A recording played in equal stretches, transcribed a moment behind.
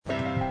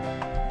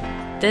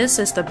This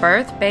is the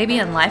Birth, Baby,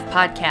 and Life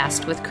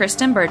podcast with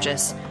Kristen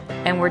Burgess,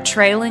 and we're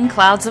trailing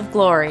clouds of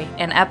glory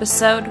in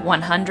episode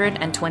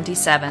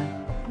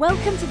 127.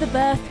 Welcome to the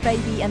Birth,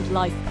 Baby, and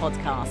Life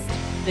podcast.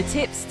 The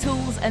tips,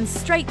 tools, and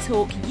straight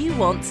talk you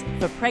want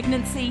for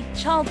pregnancy,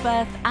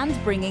 childbirth,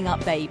 and bringing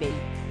up baby.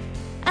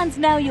 And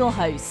now your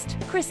host,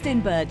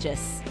 Kristen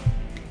Burgess.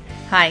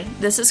 Hi,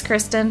 this is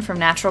Kristen from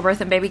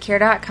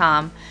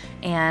naturalbirthandbabycare.com,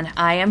 and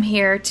I am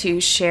here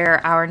to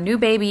share our new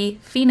baby,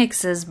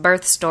 Phoenix's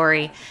birth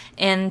story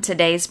in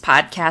today's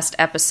podcast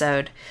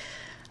episode.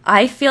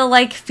 I feel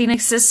like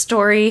Phoenix's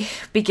story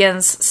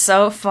begins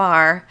so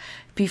far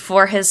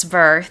before his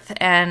birth,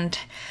 and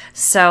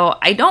so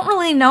I don't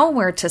really know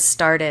where to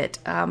start it,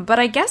 but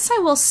I guess I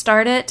will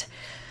start it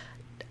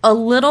a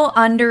little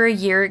under a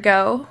year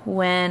ago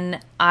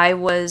when I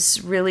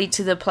was really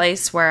to the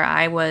place where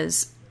I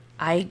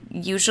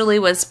usually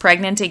was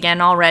pregnant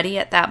again already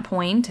at that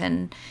point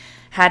and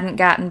hadn't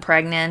gotten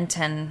pregnant,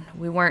 and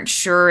we weren't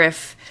sure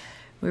if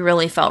we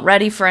really felt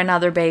ready for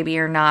another baby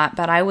or not,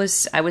 but I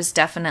was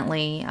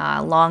definitely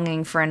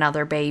longing for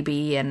another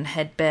baby and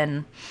had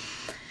been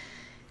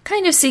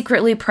kind of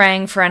secretly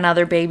praying for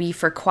another baby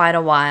for quite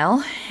a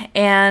while.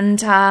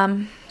 And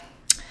I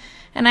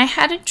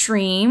had a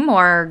dream,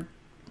 or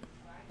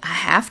a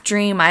half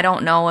dream. I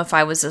don't know if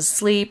I was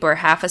asleep or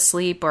half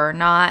asleep or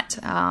not,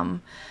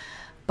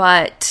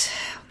 but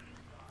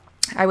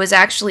I was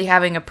actually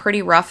having a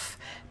pretty rough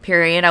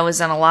period. I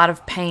was in a lot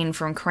of pain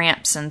from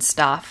cramps and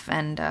stuff,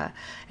 and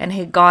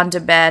had gone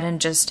to bed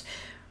and just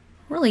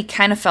really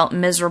kind of felt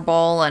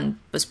miserable and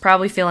was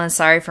probably feeling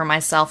sorry for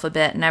myself a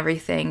bit and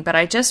everything. But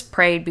I just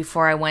prayed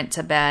before I went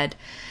to bed,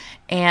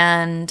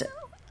 and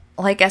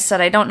like I said,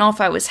 I don't know if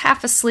I was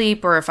half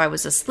asleep or if I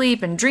was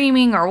asleep and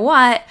dreaming or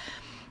what.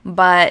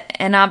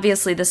 And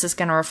obviously this is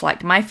going to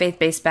reflect my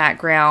faith-based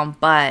background,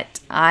 but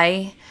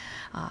I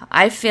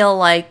feel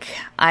like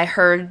I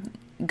heard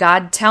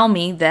God tell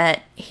me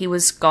that He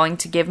was going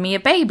to give me a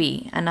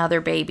baby, another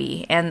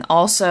baby, and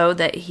also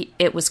that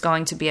it was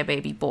going to be a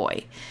baby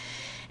boy.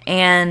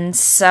 And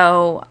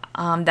so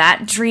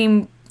that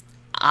dream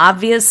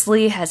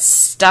obviously has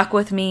stuck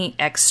with me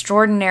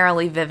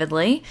extraordinarily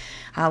vividly.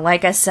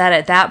 Like I said,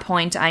 at that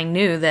point, I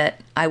knew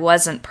that I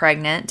wasn't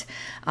pregnant,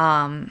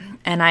 and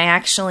I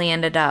actually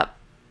ended up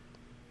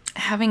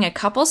having a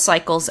couple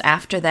cycles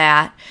after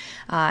that.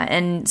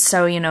 And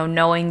so,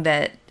 knowing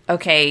that,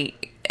 okay,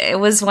 it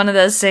was one of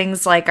those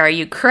things like, are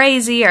you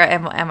crazy, or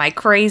am I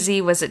crazy?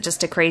 Was it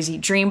just a crazy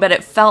dream? But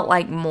it felt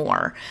like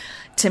more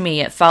to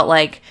me. It felt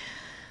like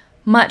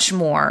much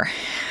more.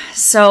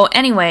 So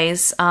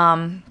anyways,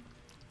 I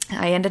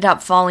ended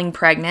up falling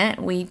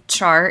pregnant. We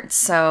chart.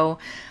 So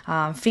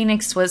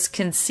Phoenix was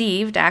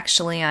conceived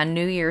actually on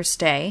New Year's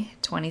Day,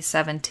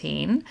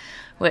 2017,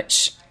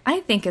 which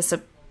I think is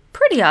a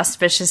pretty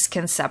auspicious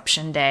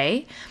conception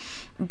day.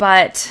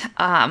 But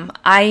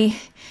I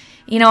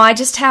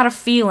just had a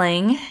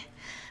feeling,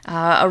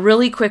 a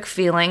really quick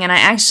feeling, and I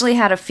actually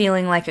had a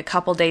feeling like a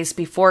couple days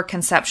before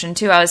conception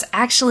too. I was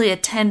actually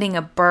attending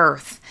a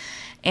birth,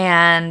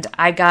 and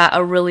I got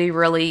a really,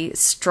 really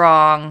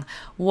strong,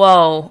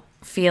 whoa,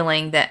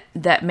 feeling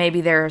that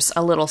maybe there's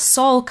a little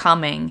soul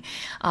coming.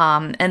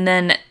 And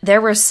then there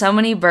were so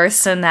many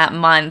births in that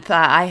month.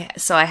 I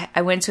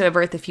went to a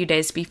birth a few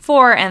days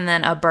before, and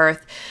then a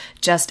birth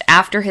just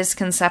after his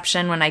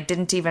conception when I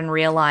didn't even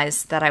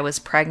realize that I was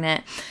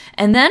pregnant.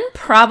 And then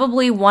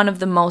probably one of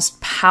the most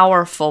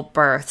powerful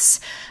births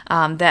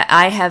that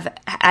I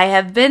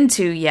have been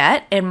to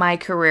yet in my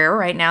career.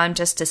 Right now I'm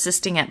just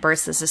assisting at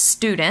births as a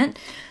student.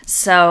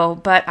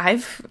 But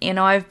I've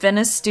been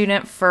a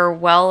student for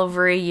well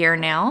over a year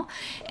now,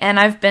 and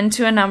I've been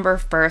to a number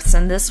of births,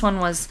 and this one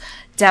was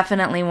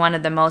definitely one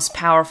of the most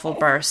powerful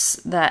births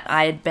that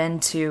I had been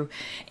to.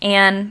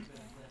 And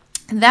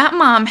that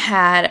mom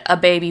had a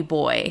baby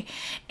boy,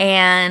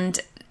 and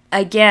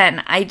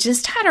again, I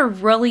just had a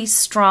really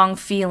strong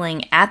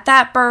feeling at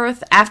that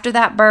birth. After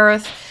that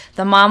birth,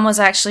 the mom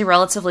was actually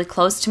relatively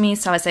close to me,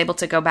 so I was able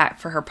to go back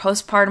for her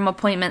postpartum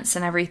appointments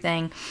and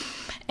everything.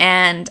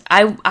 And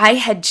I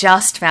had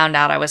just found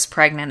out I was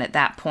pregnant at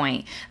that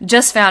point.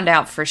 Just found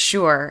out for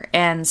sure.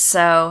 And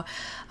so,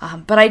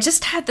 but I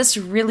just had this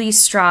really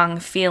strong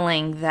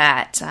feeling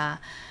that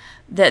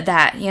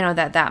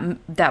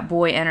that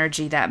boy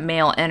energy, that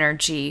male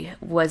energy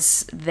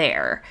was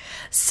there.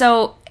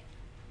 So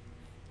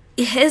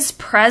his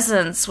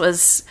presence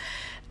was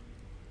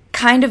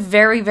kind of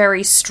very,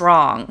 very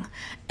strong.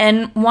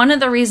 And one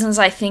of the reasons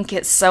I think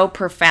it's so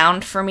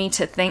profound for me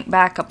to think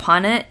back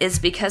upon it is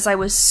because I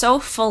was so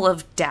full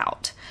of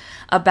doubt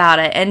about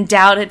it, and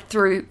doubted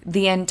through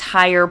the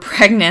entire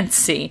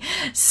pregnancy.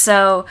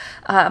 So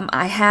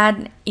I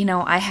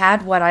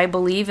had what I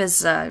believe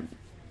is a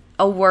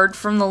word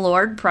from the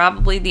Lord,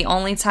 probably the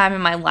only time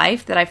in my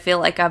life that I feel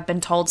like I've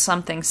been told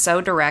something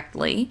so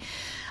directly.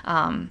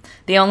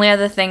 The only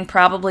other thing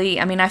probably,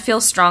 I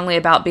feel strongly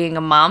about being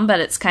a mom, but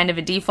it's kind of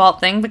a default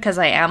thing because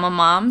I am a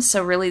mom.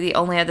 So really the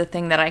only other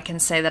thing that I can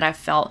say that I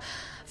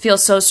feel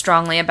so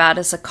strongly about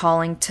is a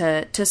calling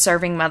to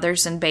serving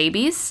mothers and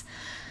babies.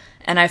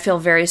 And I feel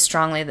very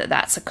strongly that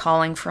that's a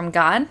calling from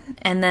God.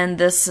 And then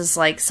this is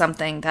like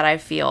something that I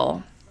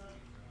feel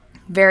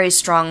very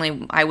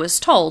strongly I was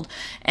told.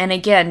 And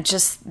again,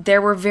 just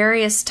there were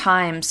various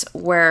times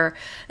where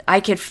I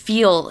could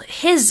feel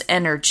his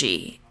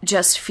energy,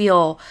 just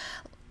feel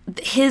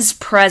his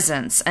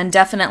presence, and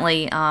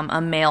definitely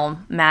a male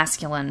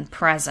masculine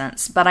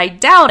presence. But I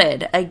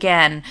doubted,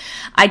 again.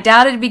 I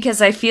doubted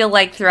because I feel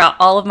like throughout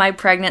all of my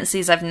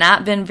pregnancies, I've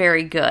not been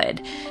very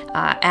good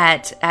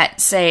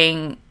at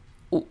saying,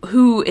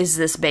 who is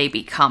this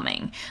baby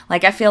coming?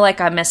 Like, I feel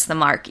like I missed the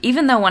mark.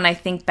 Even though when I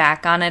think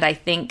back on it, I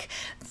think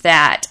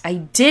that I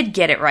did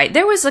get it right.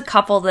 There was a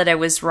couple that I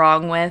was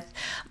wrong with,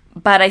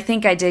 but I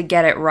think I did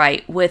get it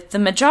right with the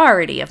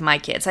majority of my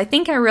kids. I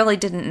think I really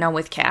didn't know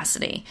with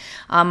Cassidy.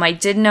 I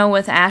did know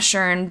with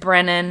Asher and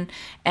Brennan,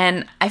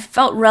 and I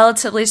felt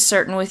relatively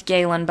certain with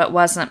Galen, but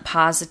wasn't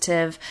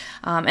positive.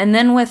 And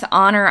then with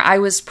Honor, I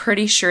was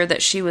pretty sure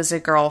that she was a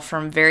girl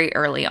from very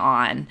early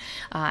on.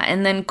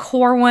 And then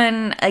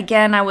Corwin,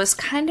 again, I was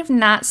kind of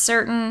not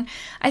certain.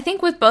 I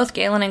think with both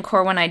Galen and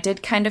Corwin, I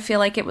did kind of feel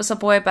like it was a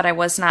boy, but I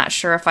was not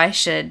sure if I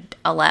should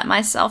let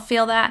myself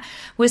feel that.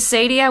 With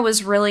Sadie, I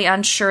was really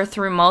unsure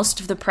through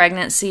most of the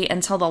pregnancy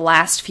until the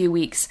last few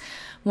weeks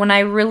when I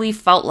really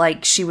felt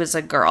like she was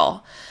a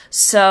girl.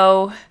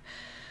 So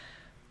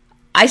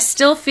I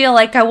still feel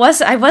like I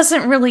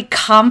wasn't really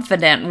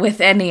confident with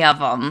any of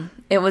them.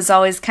 It was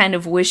always kind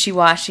of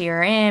wishy-washy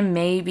or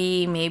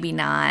maybe, maybe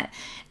not.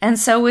 And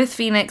so with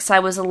Phoenix, I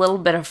was a little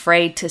bit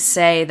afraid to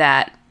say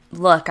that,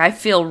 look, I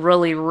feel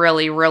really,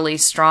 really, really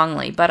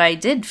strongly. But I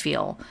did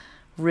feel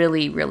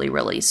really, really,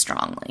 really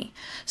strongly.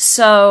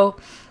 So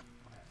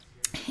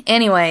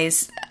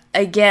anyways,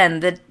 again,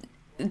 the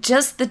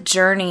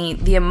journey,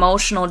 the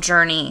emotional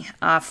journey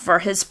for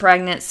his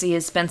pregnancy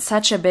has been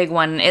such a big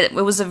one. It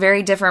was a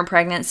very different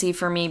pregnancy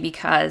for me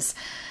because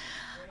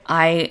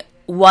I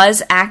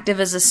was active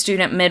as a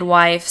student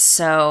midwife,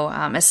 so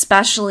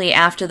especially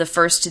after the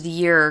first of the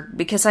year,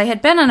 because I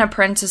had been an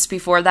apprentice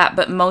before that,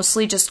 but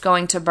mostly just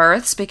going to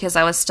births because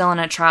I was still in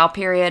a trial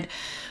period.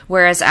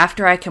 Whereas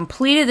after I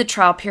completed the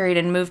trial period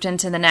and moved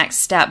into the next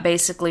step,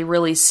 basically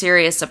really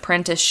serious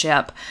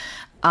apprenticeship,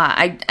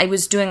 I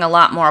was doing a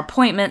lot more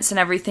appointments and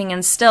everything,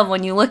 and still,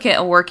 when you look at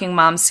a working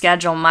mom's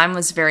schedule, mine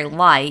was very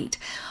light,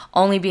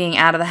 only being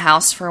out of the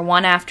house for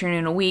one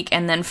afternoon a week,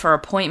 and then for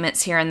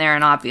appointments here and there,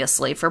 and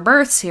obviously for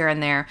births here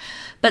and there.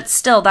 But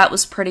still, that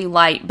was pretty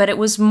light, but it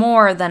was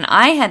more than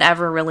I had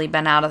ever really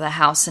been out of the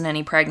house in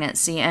any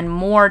pregnancy, and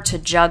more to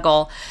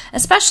juggle,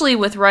 especially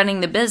with running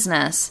the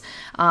business,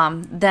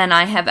 than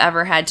I have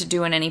ever had to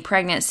do in any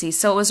pregnancy.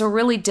 So it was a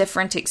really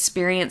different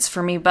experience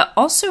for me, but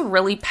also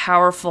really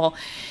powerful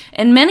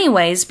in many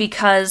ways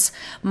because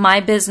my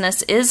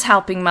business is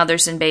helping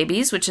mothers and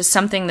babies, which is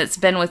something that's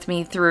been with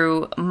me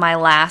through my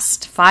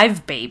last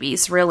 5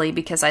 babies, really,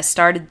 because I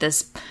started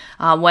this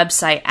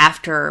website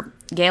after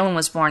Galen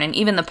was born, and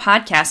even the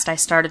podcast I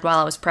started while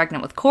I was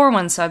pregnant with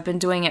Corwin, so I've been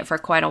doing it for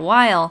quite a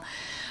while.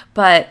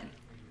 But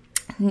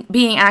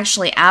being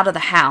actually out of the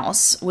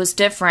house was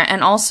different,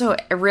 and also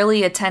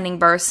really attending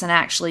births and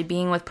actually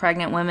being with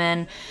pregnant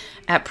women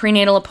at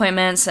prenatal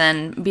appointments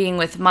and being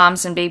with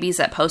moms and babies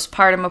at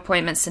postpartum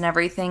appointments and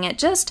everything. It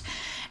just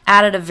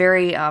added a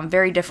very,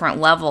 very different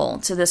level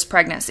to this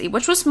pregnancy,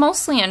 which was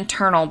mostly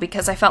internal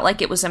because I felt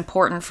like it was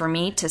important for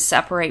me to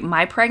separate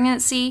my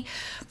pregnancy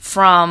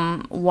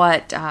from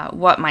what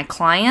my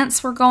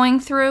clients were going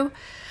through.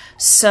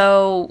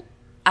 So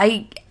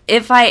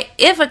if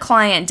a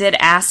client did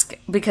ask,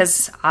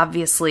 because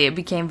obviously it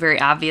became very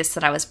obvious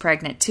that I was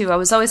pregnant too, I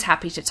was always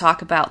happy to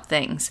talk about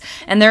things.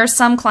 And there are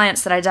some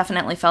clients that I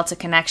definitely felt a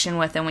connection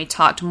with, and we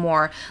talked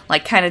more,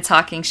 like kind of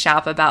talking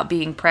shop about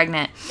being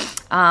pregnant.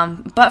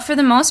 But for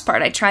the most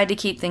part, I tried to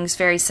keep things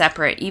very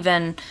separate.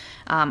 Even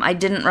I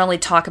didn't really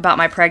talk about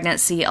my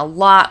pregnancy a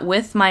lot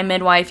with my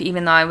midwife,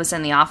 even though I was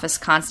in the office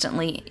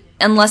constantly,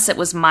 unless it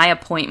was my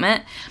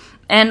appointment.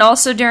 And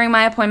also during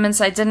my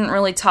appointments, I didn't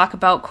really talk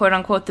about,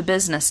 quote-unquote, the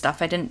business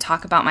stuff. I didn't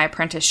talk about my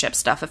apprenticeship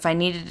stuff. If I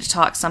needed to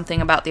talk something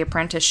about the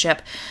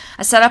apprenticeship,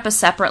 I set up a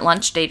separate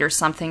lunch date or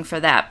something for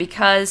that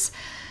because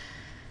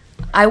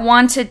I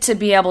wanted to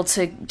be able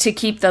to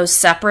keep those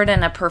separate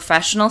in a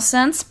professional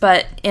sense,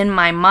 but in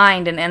my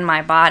mind and in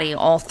my body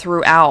all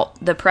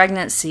throughout the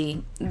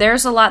pregnancy,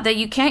 there's a lot that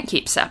you can't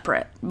keep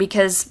separate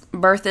because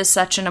birth is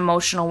such an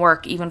emotional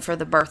work, even for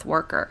the birth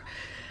worker,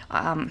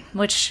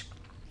 which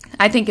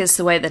I think is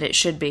the way that it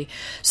should be.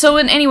 So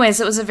anyways,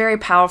 it was a very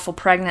powerful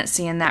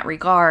pregnancy in that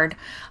regard.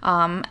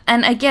 And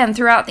again,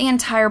 throughout the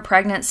entire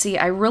pregnancy,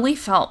 I really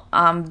felt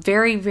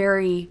very,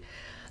 very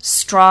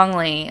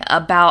strongly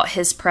about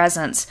his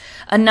presence.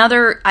 I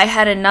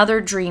had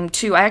another dream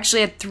too. I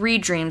actually had 3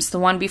 dreams, the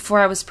one before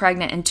I was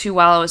pregnant and 2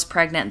 while I was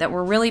pregnant, that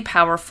were really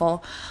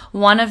powerful.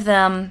 One of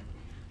them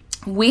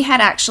we had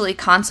actually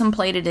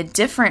contemplated a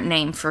different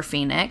name for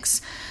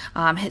Phoenix.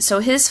 So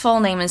his full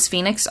name is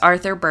Phoenix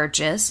Arthur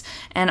Burgess,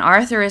 and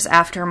Arthur is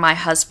after my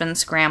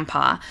husband's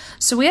grandpa.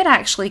 So we had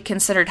actually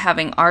considered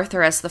having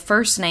Arthur as the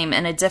first name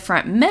and a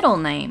different middle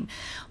name.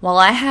 Well,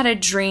 I had a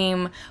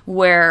dream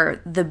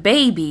where the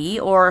baby,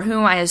 or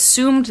whom I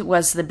assumed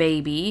was the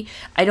baby,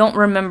 I don't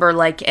remember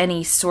like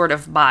any sort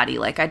of body.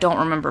 Like I don't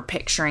remember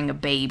picturing a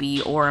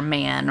baby or a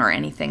man or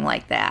anything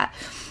like that.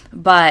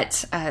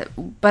 But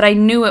I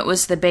knew it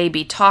was the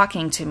baby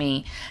talking to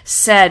me,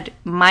 said,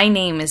 "My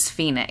name is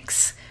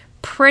Phoenix,"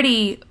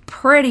 pretty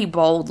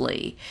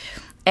boldly.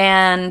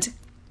 And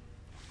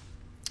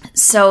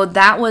so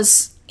that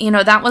was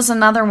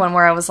another one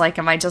where I was like,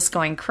 am I just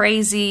going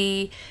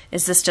crazy?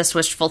 Is this just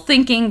wishful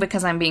thinking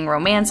because I'm being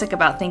romantic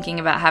about thinking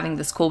about having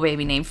this cool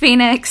baby named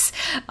Phoenix?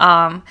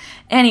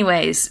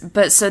 Anyways,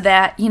 but so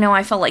that,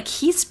 I felt like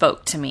he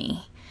spoke to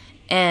me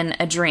in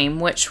a dream,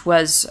 which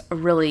was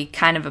really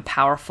kind of a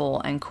powerful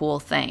and cool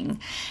thing.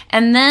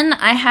 And then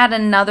I had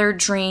another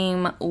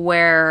dream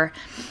where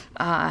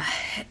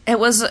it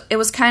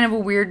was kind of a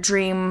weird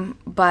dream,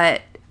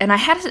 and I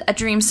had a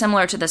dream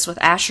similar to this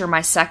with Asher,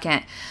 my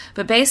second,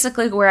 but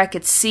basically where I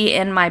could see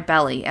in my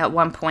belly at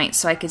one point,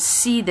 so I could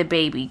see the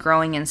baby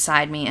growing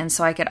inside me, and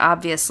so I could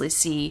obviously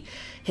see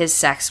his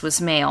sex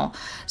was male.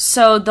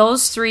 So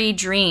those 3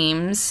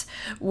 dreams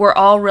were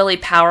all really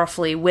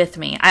powerfully with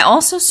me. I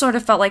also sort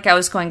of felt like I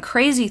was going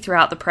crazy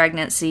throughout the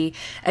pregnancy,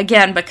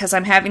 again, because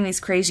I'm having these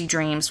crazy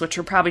dreams, which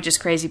are probably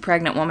just crazy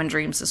pregnant woman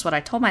dreams, is what I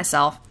told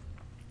myself.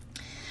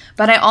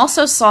 But I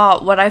also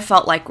saw what I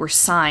felt like were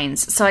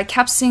signs. So I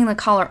kept seeing the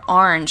color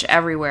orange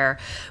everywhere,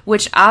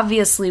 which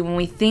obviously when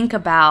we think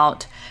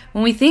about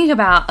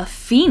a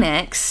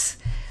phoenix,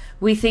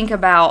 we think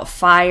about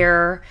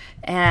fire,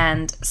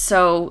 and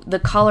so the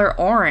color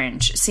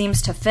orange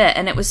seems to fit.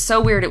 And it was so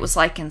weird. It was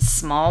like in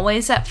small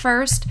ways at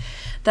first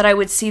that I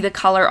would see the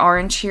color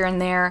orange here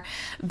and there,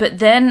 but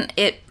then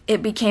it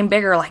became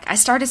bigger. Like I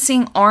started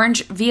seeing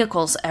orange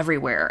vehicles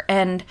everywhere,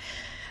 and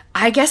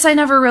I guess I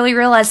never really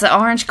realized that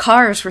orange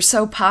cars were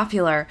so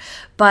popular,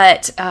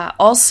 but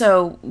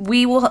also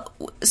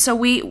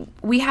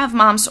we have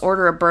moms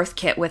order a birth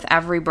kit with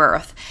every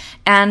birth,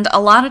 and a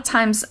lot of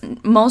times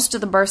most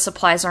of the birth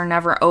supplies are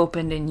never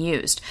opened and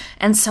used.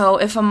 And so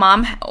if a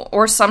mom,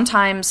 or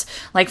sometimes,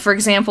 like for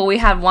example, we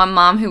had one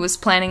mom who was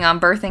planning on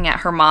birthing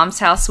at her mom's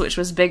house, which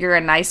was bigger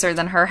and nicer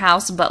than her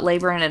house, but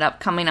labor ended up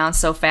coming on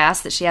so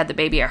fast that she had the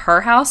baby at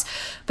her house,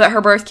 but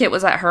her birth kit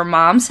was at her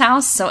mom's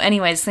house. So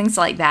anyways, things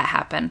like that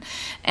happen.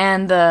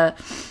 And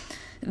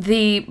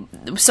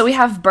so we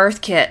have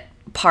birth kit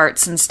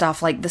parts and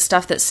stuff, like the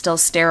stuff that's still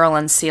sterile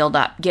and sealed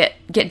up,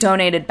 get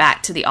donated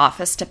back to the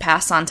office to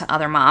pass on to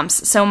other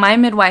moms. So my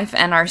midwife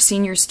and our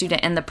senior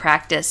student in the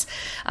practice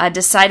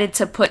decided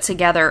to put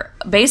together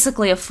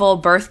basically a full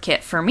birth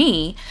kit for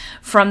me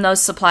from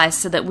those supplies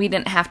so that we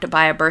didn't have to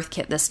buy a birth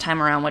kit this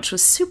time around, which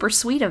was super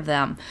sweet of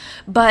them.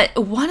 But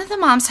one of the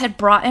moms had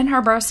brought in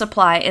her birth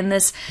supply in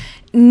this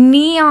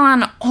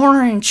neon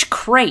orange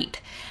crate,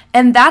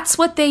 and that's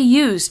what they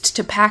used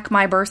to pack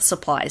my birth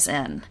supplies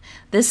in.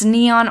 This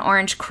neon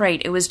orange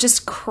crate. It was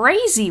just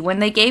crazy when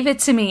they gave it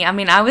to me. I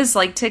mean, I was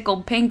like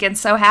tickled pink and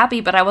so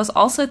happy, but I was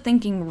also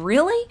thinking,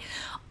 really?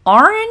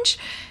 Orange?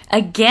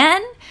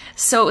 Again?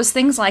 So it was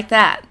things like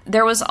that.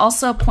 There was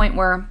also a point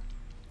where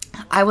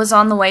I was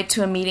on the way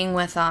to a meeting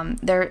with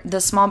the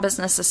Small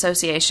Business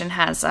Association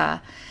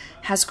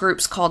has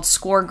groups called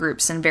SCORE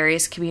groups in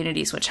various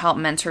communities which help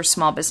mentor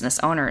small business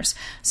owners.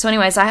 So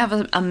anyways, I have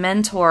a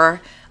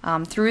mentor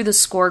through the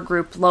SCORE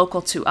group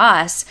local to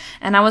us,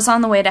 and I was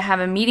on the way to have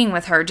a meeting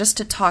with her just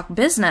to talk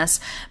business,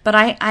 but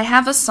I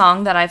have a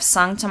song that I've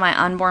sung to my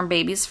unborn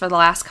babies for the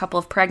last couple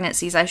of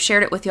pregnancies. I've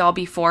shared it with y'all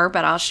before,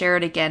 but I'll share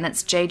it again.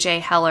 It's J.J.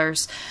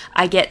 Heller's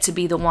I Get to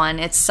Be the One.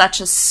 It's such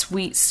a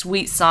sweet,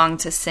 sweet song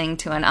to sing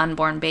to an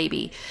unborn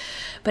baby.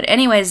 But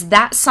anyways,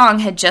 that song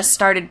had just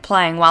started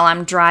playing while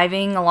I'm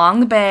driving along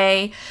the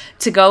bay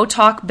to go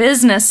talk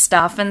business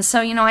stuff. And so,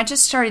 I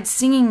just started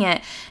singing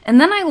it.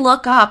 And then I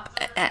look up,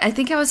 I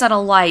think I was at a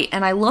light,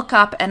 and I look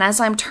up, and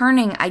as I'm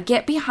turning, I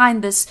get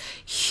behind this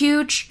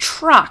huge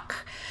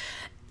truck.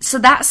 So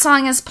that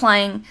song is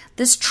playing,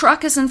 this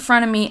truck is in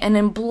front of me, and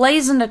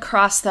emblazoned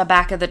across the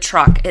back of the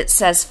truck, it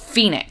says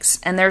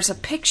Phoenix, and there's a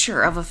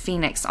picture of a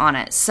phoenix on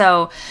it.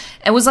 So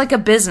it was like a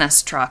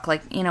business truck,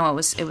 like, it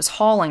was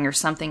hauling or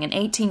something, an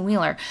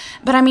 18-wheeler.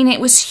 But I mean,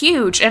 it was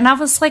huge, and I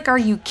was like, are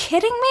you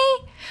kidding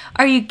me?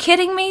 Are you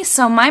kidding me?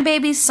 So my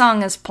baby's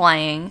song is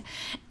playing,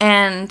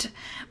 and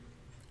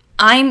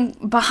I'm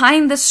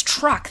behind this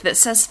truck that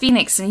says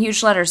Phoenix in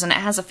huge letters, and it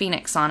has a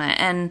phoenix on it.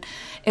 And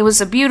it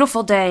was a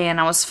beautiful day, and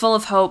I was full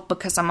of hope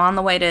because I'm on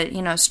the way to,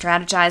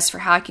 strategize for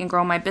how I can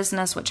grow my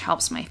business, which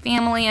helps my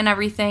family and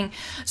everything.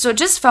 So it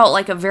just felt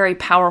like a very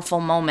powerful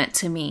moment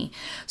to me.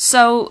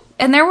 So,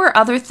 and there were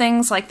other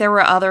things, like there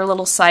were other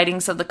little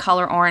sightings of the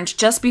color orange.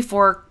 Just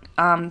before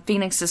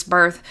Phoenix's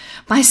birth,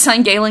 my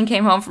son Galen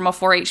came home from a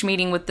 4-H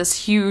meeting with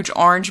this huge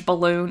orange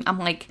balloon. I'm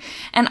like,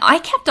 and I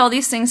kept all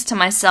these things to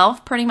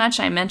myself, pretty much.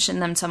 I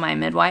mentioned them to my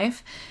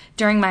midwife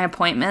during my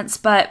appointments,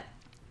 but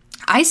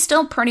I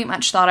still pretty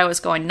much thought I was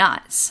going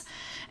nuts.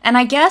 And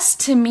I guess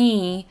to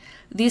me,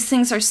 these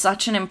things are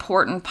such an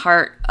important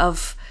part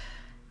of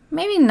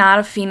maybe not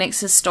of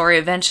Phoenix's story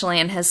eventually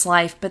in his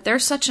life, but they're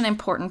such an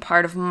important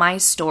part of my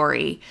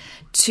story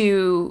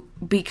to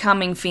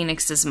becoming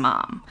Phoenix's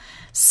mom.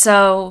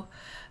 So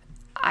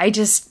I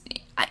just,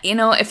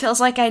 it feels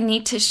like I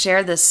need to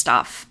share this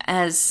stuff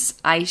as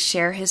I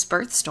share his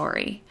birth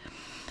story.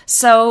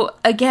 So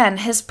again,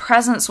 his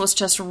presence was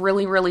just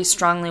really, really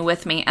strongly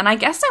with me. And I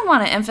guess I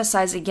want to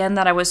emphasize again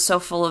that I was so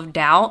full of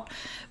doubt,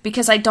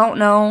 because I don't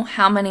know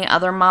how many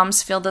other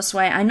moms feel this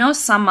way. I know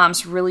some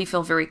moms really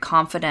feel very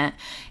confident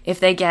if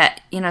they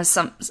get,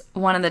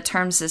 one of the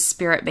terms is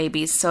spirit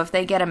babies. So if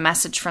they get a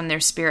message from their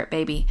spirit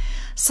baby,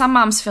 some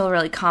moms feel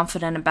really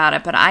confident about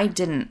it, but I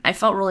didn't. I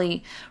felt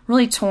really,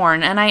 really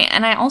torn. And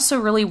I also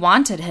really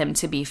wanted him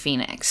to be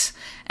Phoenix.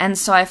 And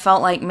so I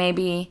felt like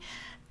maybe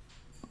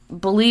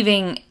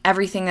believing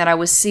everything that I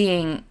was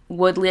seeing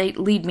would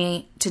lead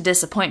me to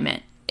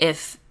disappointment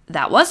if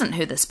that wasn't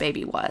who this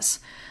baby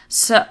was.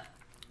 So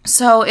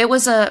it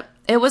was a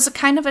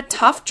kind of a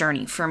tough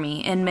journey for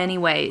me in many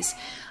ways.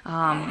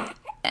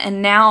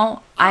 And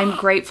now I'm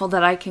grateful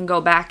that I can go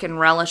back and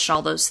relish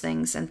all those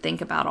things and think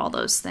about all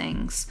those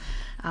things,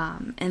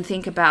 and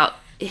think about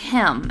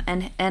him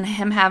and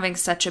him having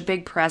such a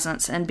big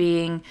presence and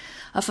being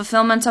a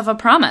fulfillment of a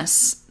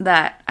promise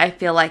that I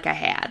feel like I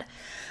had.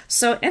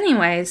 So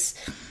anyways,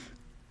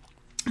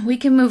 we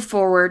can move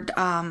forward.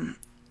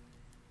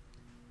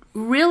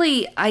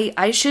 Really,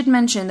 I should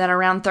mention that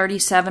around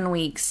 37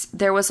 weeks,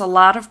 there was a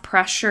lot of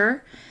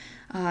pressure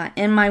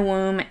in my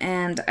womb,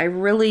 and I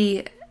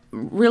really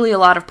a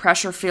lot of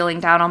pressure feeling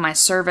down on my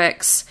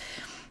cervix.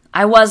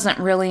 I wasn't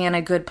really in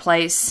a good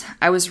place.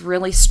 I was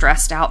really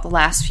stressed out the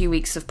last few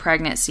weeks of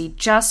pregnancy,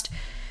 just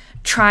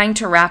trying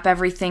to wrap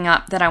everything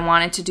up that I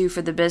wanted to do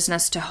for the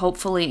business to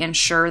hopefully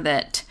ensure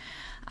that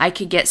I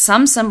could get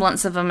some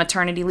semblance of a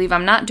maternity leave.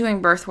 I'm not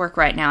doing birth work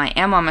right now. I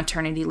am on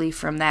maternity leave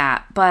from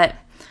that, but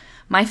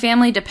my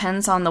family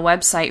depends on the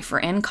website for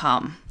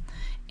income.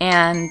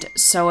 And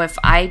so if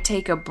I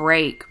take a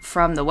break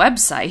from the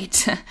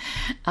website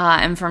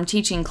and from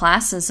teaching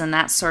classes and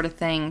that sort of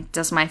thing,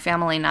 does my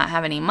family not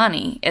have any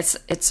money?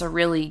 It's a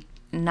really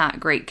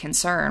not great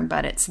concern,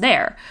 but it's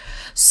there.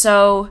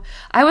 So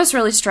I was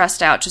really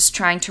stressed out just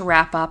trying to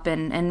wrap up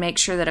and make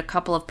sure that a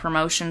couple of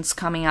promotions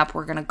coming up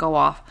were going to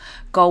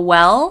go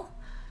well.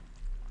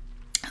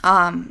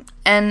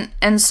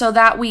 And so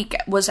that week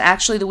was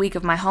actually the week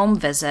of my home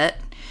visit.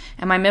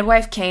 And my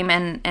midwife came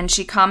and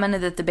she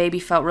commented that the baby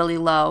felt really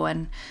low.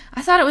 And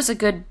I thought it was a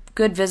good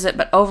visit,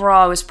 but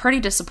overall I was pretty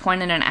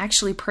disappointed and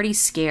actually pretty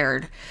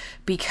scared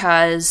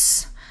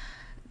because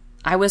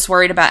I was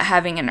worried about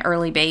having an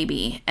early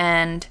baby.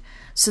 And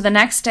so the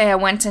next day I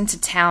went into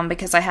town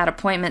because I had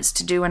appointments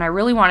to do and I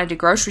really wanted to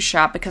grocery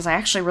shop because I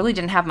actually really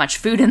didn't have much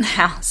food in the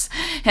house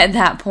at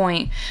that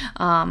point.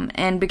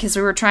 And because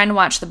we were trying to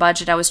watch the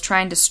budget, I was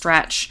trying to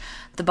stretch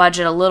the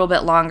budget a little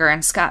bit longer.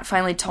 And Scott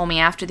finally told me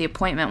after the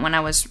appointment when I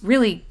was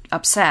really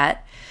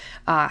upset,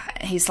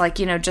 he's like,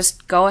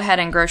 just go ahead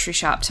and grocery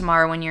shop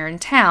tomorrow when you're in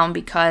town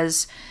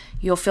because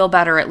you'll feel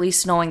better at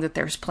least knowing that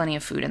there's plenty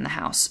of food in the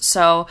house.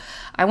 So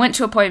I went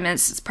to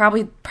appointments. It's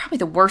probably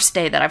the worst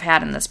day that I've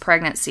had in this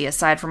pregnancy,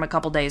 aside from a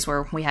couple days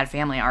where we had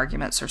family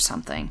arguments or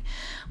something.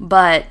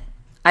 But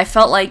I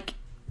felt like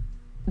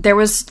there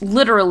was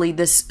literally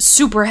this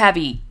super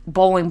heavy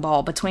bowling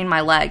ball between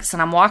my legs,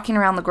 and I'm walking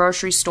around the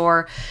grocery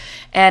store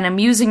and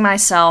amusing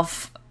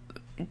myself,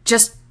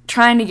 just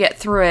trying to get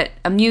through it,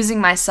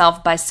 amusing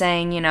myself by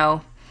saying,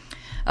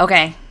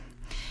 okay,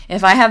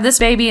 if I have this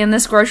baby in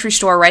this grocery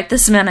store right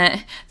this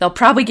minute, they'll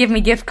probably give me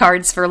gift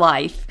cards for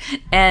life.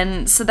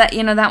 And so that,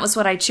 that was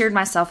what I cheered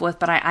myself with,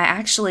 but I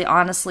actually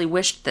honestly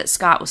wished that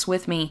Scott was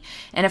with me.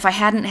 And if I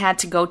hadn't had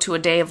to go to a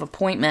day of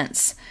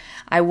appointments,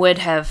 I would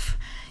have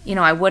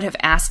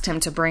asked him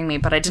to bring me,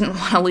 but I didn't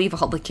want to leave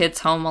all the kids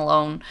home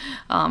alone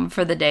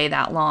for the day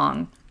that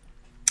long.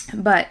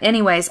 But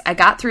anyways, I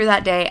got through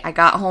that day. I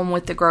got home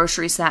with the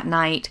groceries that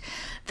night.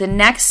 The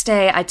next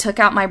day, I took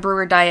out my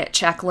Brewer Diet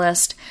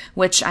checklist,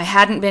 which I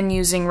hadn't been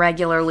using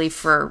regularly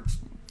for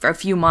a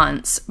few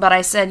months. But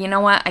I said, you know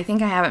what? I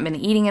think I haven't been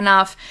eating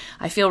enough.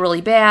 I feel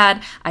really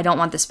bad. I don't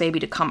want this baby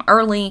to come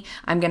early.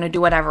 I'm going to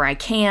do whatever I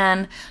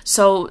can.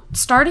 So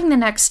starting the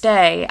next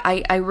day,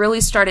 I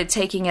really started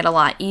taking it a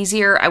lot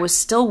easier. I was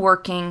still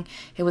working.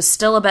 It was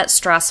still a bit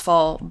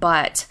stressful,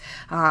 but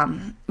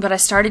I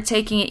started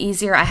taking it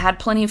easier. I had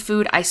plenty of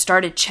food. I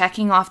started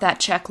checking off that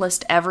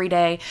checklist every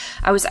day.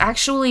 I was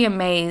actually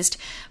amazed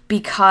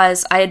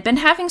because I had been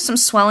having some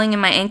swelling in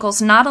my ankles,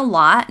 not a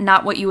lot,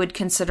 not what you would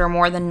consider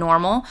more than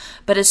normal,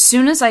 but as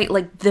soon as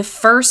the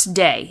first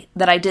day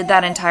that I did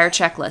that entire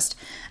checklist,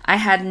 I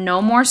had no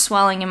more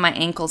swelling in my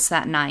ankles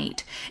that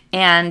night,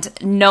 and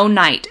no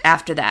night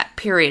after that,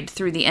 period,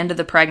 through the end of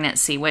the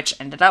pregnancy, which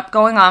ended up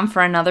going on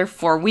for another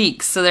 4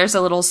 weeks, so there's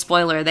a little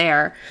spoiler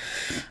there.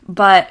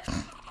 But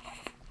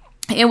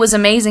it was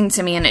amazing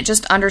to me, and it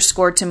just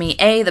underscored to me,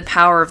 A, the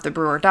power of the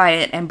Brewer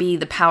diet, and B,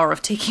 the power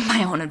of taking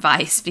my own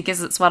advice,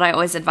 because it's what I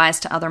always advise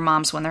to other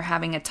moms when they're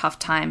having a tough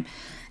time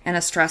and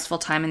a stressful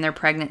time in their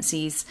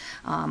pregnancies,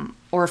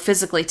 or a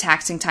physically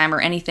taxing time or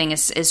anything,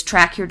 is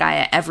track your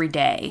diet every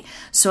day.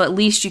 So at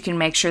least you can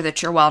make sure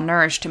that you're well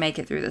nourished to make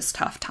it through this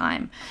tough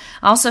time.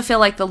 I also feel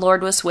like the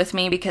Lord was with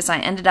me because I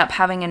ended up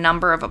having a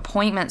number of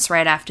appointments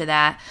right after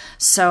that.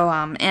 So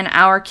in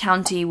our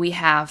county, we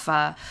have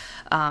a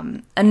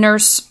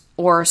nurse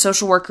or a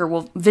social worker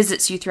will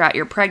visits you throughout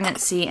your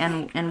pregnancy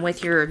and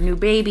with your new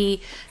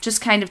baby,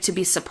 just kind of to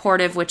be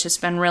supportive, which has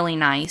been really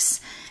nice.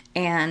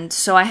 And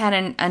so I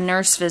had a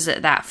nurse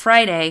visit that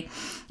Friday,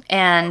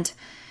 and,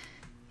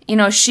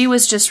 she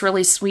was just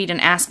really sweet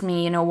and asked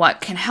me, what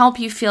can help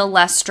you feel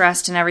less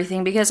stressed and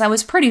everything, because I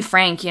was pretty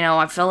frank,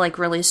 I feel like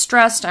really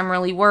stressed, I'm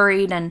really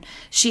worried, and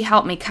she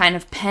helped me kind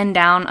of pin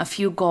down a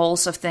few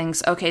goals of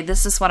things. Okay,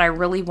 this is what I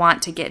really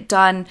want to get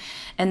done,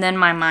 and then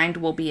my mind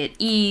will be at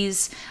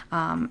ease.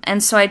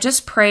 And so I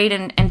just prayed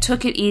and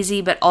took it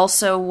easy, but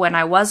also when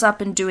I was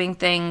up and doing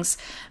things,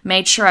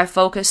 made sure I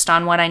focused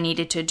on what I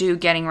needed to do,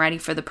 getting ready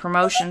for the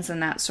promotions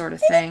and that sort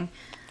of thing.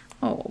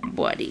 Oh,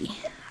 buddy.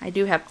 I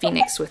do have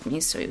Phoenix with me,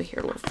 so you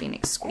hear little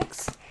Phoenix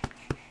squeaks.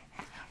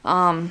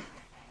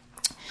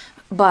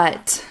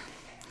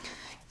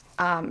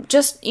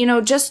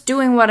 Just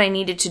doing what I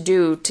needed to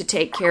do to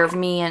take care of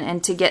me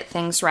and to get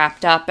things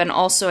wrapped up. And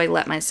also I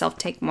let myself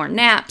take more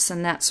naps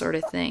and that sort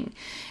of thing.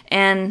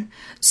 And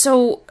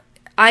so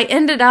I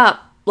ended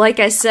up, like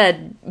I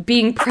said,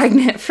 being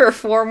pregnant for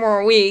 4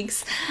 more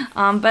weeks.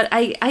 But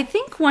I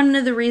think one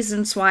of the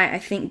reasons why I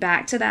think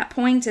back to that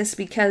point is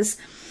because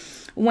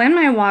when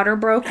my water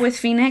broke with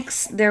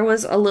Phoenix, there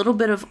was a little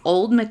bit of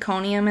old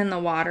meconium in the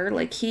water.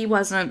 Like, he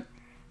wasn't,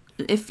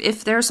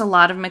 if there's a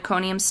lot of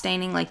meconium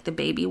staining, like, the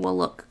baby will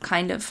look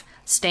kind of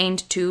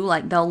stained too.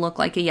 Like, they'll look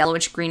like a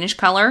yellowish greenish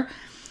color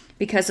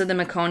because of the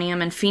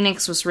meconium. And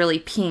Phoenix was really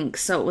pink,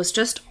 so it was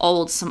just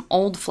some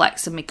old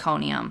flecks of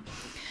meconium.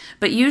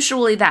 But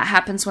usually that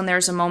happens when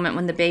there's a moment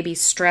when the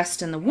baby's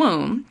stressed in the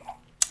womb.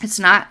 It's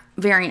not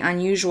very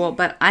unusual,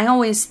 but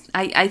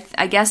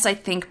I guess I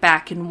think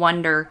back and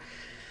wonder,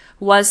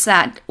 was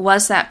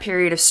that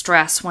period of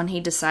stress when he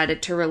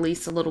decided to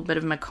release a little bit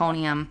of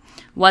meconium,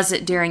 was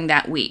it during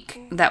that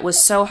week? That was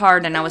so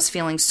hard, and I was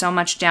feeling so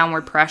much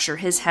downward pressure.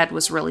 His head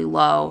was really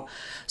low.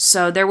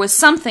 So there was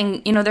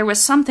something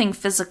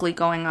physically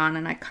going on,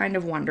 and I kind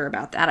of wonder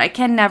about that. I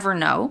can never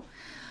know,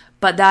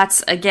 but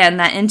that's, again,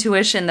 that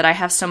intuition that I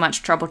have so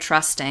much trouble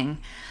trusting.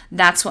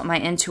 That's what my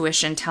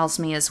intuition tells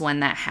me is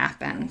when that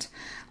happened.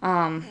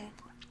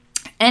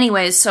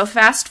 Anyways, so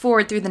fast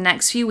forward through the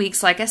next few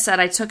weeks, like I said,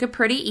 I took it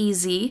pretty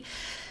easy.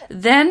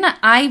 Then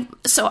I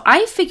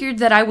figured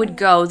that I would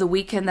go the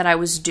weekend that I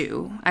was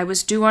due. I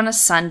was due on a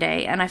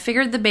Sunday, and I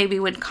figured the baby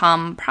would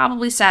come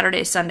probably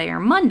Saturday, Sunday, or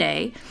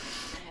Monday,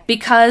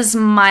 because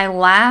my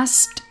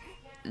last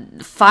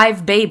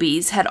 5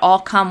 babies had all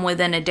come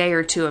within a day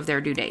or 2 of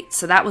their due date.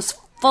 So that was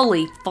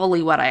fully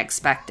what I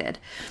expected.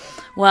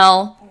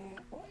 Well,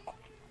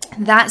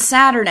 that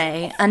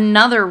Saturday,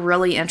 another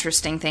really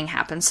interesting thing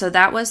happened. So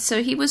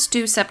he was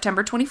due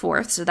September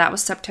 24th, so that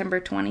was September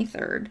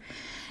 23rd.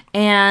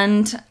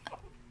 And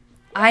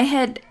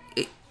I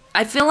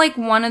feel like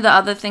one of the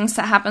other things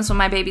that happens when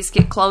my babies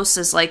get close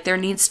is, like, there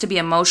needs to be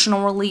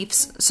emotional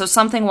reliefs. So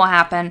something will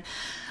happen.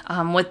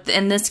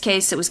 In this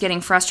case, it was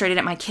getting frustrated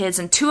at my kids,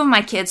 and 2 of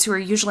my kids, who are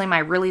usually my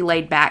really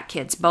laid back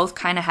kids, both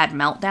kind of had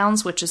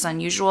meltdowns, which is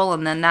unusual,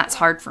 and then that's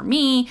hard for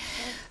me.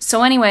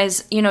 So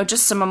anyways,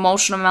 just some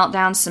emotional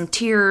meltdowns, some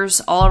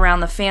tears all around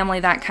the family,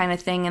 that kind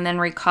of thing, and then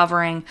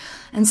recovering.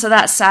 And so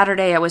that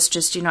Saturday, I was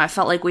just, I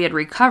felt like we had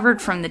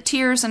recovered from the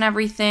tears and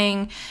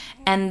everything,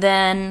 and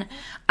then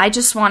I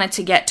just wanted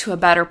to get to a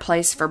better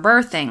place for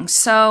birthing.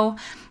 So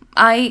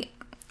I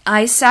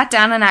sat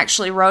down and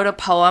actually wrote a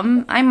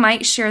poem. I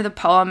might share the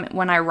poem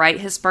when I write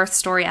his birth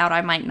story out.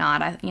 I might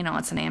not.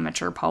 It's an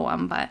amateur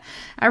poem, but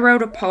I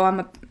wrote a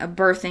poem, a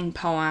birthing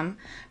poem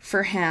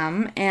for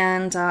him,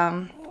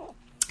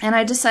 and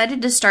I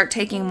decided to start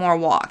taking more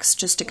walks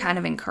just to kind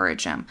of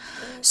encourage him.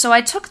 So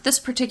I took this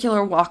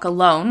particular walk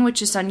alone,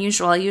 which is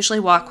unusual. I usually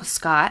walk with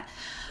Scott,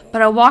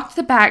 but I walked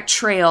the back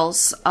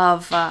trails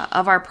of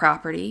our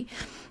property.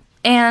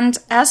 And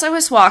as I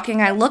was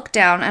walking, I looked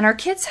down, and our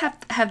kids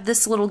have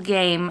this little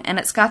game, and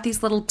it's got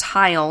these little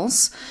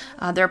tiles.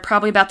 They're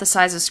probably about the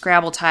size of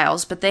Scrabble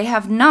tiles, but they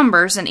have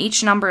numbers, and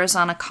each number is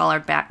on a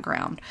colored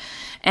background.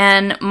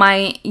 And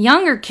my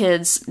younger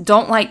kids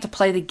don't like to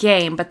play the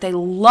game, but they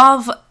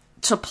love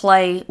to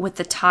play with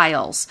the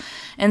tiles.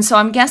 And so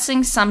I'm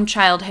guessing some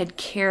child had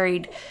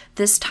carried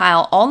this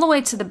tile all the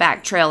way to the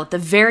back trail at the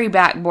very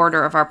back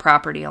border of our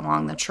property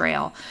along the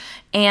trail.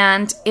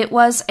 And it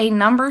was a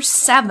number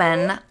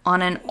 7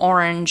 on an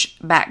orange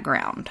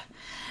background.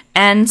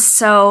 And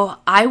so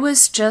I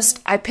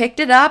picked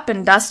it up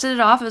and dusted it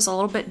off. It was a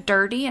little bit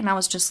dirty, and I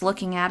was just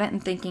looking at it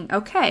and thinking,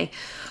 okay,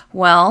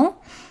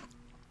 well,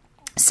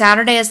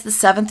 Saturday is the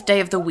 7th day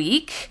of the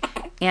week,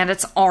 and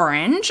it's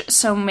orange,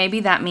 so maybe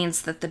that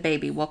means that the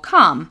baby will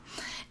come.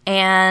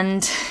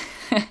 and,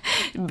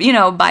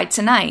 by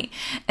tonight.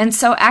 And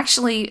so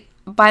actually,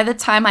 by the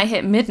time I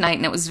hit midnight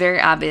and it was very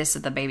obvious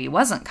that the baby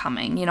wasn't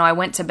coming, I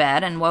went to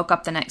bed and woke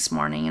up the next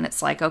morning and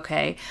it's like,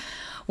 okay,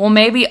 well,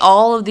 maybe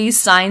all of these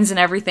signs and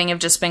everything have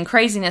just been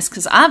craziness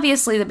because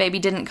obviously the baby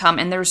didn't come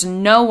and there's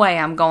no way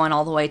I'm going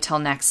all the way till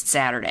next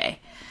Saturday.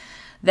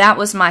 That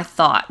was my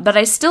thought. But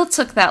I still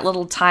took that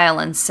little tile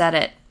and set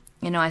it,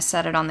 I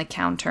set it on the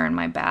counter in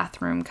my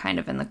bathroom kind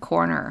of in the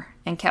corner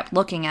and kept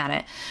looking at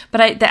it.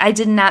 But I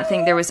did not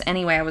think there was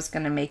any way I was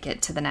going to make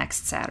it to the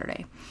next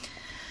Saturday.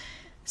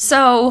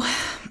 So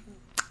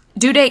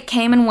due date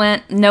came and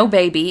went, no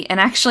baby, and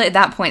actually at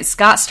that point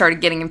Scott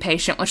started getting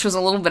impatient, which was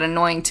a little bit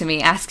annoying to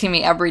me, asking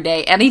me every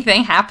day,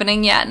 anything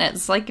happening yet? And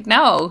it's like,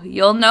 no,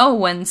 you'll know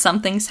when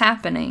something's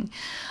happening.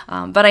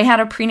 But I had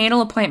a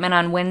prenatal appointment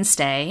on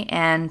Wednesday,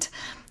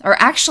 or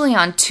actually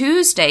on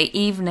Tuesday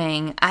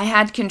evening, I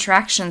had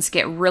contractions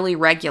get really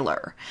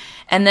regular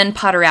and then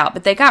putter out.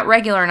 But they got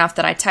regular enough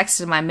that I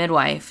texted my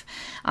midwife.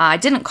 I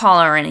didn't call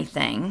her or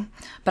anything,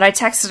 but I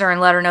texted her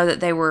and let her know that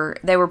they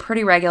were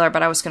pretty regular,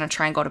 but I was going to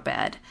try and go to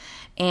bed.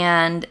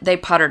 And they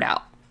puttered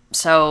out.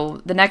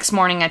 So the next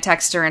morning I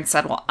texted her and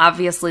said, well,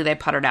 obviously they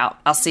puttered out.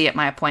 I'll see you at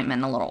my appointment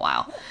in a little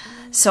while.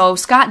 So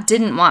Scott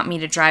didn't want me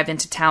to drive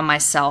into town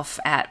myself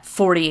at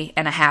 40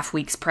 and a half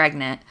weeks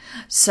pregnant.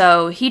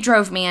 So he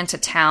drove me into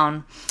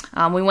town.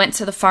 We went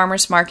to the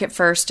farmer's market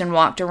first and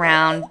walked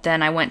around.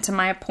 Then I went to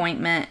my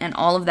appointment and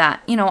all of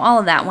that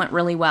went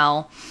really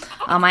well.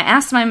 I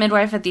asked my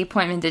midwife at the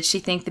appointment, did she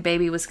think the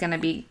baby was going to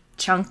be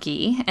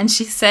chunky? And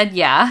she said,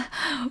 yeah.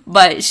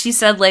 But she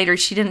said later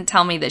she didn't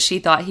tell me that she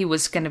thought he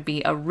was going to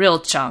be a real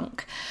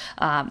chunk.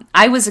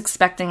 I was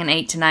expecting an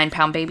 8 to 9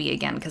 pound baby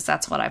again because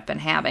that's what I've been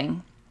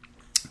having.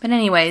 But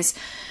anyways,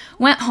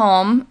 went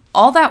home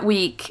all that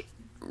week,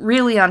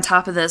 really on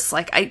top of this,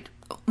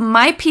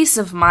 my peace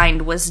of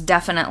mind was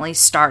definitely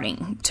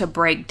starting to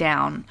break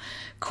down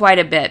quite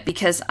a bit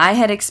because I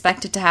had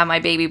expected to have my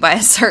baby by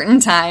a certain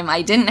time.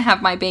 I didn't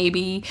have my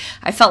baby.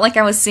 I felt like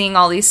I was seeing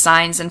all these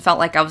signs and felt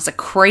like I was a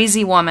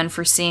crazy woman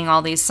for seeing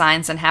all these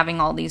signs and having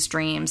all these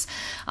dreams.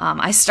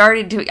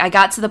 I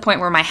got to the point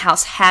where my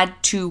house had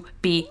to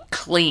be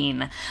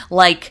clean.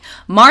 Like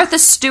Martha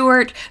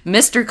Stewart,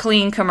 Mr.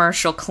 Clean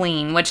commercial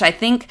clean, which I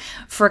think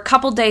for a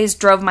couple days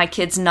drove my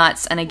kids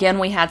nuts. And again,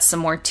 we had some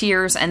more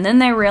tears. And then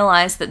they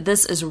realized that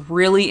this is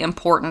really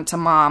important to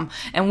Mom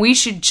and we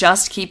should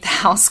just keep the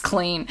house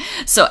clean.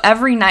 So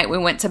every night we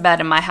went to bed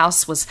and my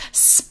house was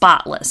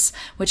spotless,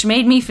 which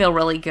made me feel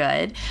really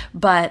good.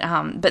 But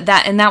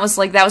that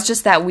was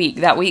just that week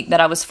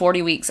that I was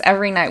 40 weeks.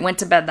 Every night went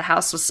to bed, the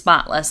house was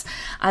spotless.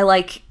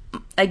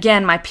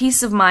 Again, my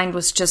peace of mind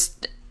was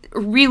just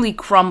really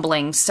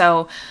crumbling.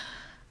 So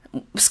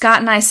Scott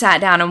and I sat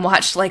down and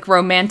watched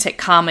romantic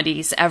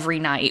comedies every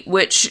night,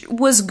 which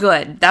was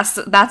good.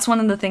 That's one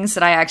of the things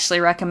that I actually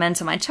recommend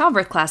to my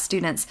childbirth class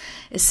students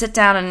is sit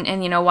down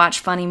and watch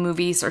funny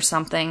movies or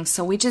something.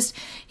 So we just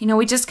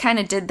kind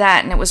of did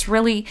that and it was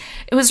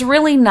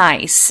really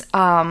nice.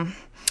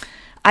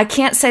 I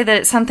can't say that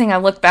it's something I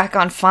look back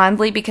on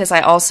fondly because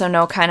I also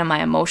know kind of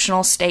my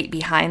emotional state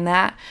behind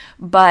that,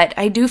 but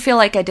I do feel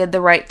like I did the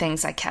right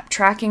things. I kept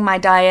tracking my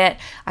diet.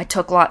 I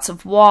took lots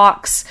of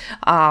walks.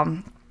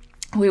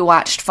 We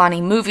watched funny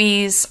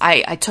movies.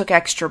 I took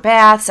extra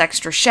baths,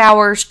 extra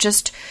showers,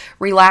 just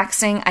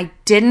relaxing. I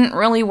didn't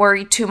really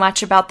worry too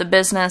much about the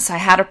business. I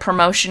had a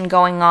promotion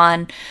going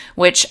on,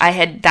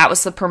 that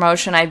was the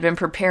promotion I'd been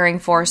preparing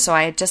for, so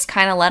I had just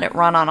kind of let it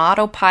run on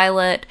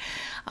autopilot.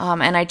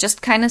 And I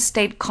just kind of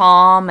stayed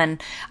calm,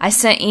 and I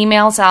sent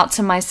emails out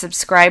to my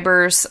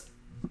subscribers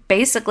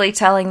basically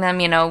telling them,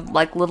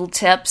 little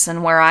tips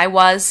and where I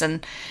was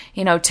and,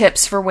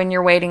 tips for when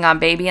you're waiting on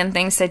baby and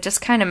things. They just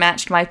kind of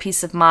matched my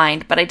peace of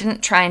mind, but I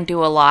didn't try and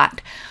do a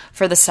lot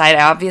for the site.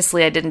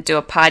 Obviously, I didn't do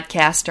a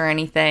podcast or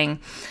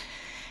anything.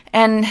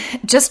 And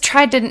just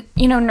tried to,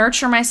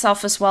 nurture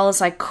myself as well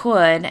as I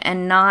could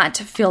and not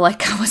feel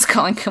like I was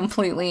going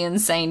completely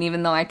insane,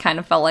 even though I kind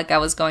of felt like I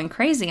was going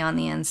crazy on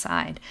the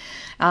inside.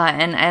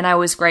 And I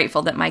was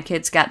grateful that my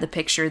kids got the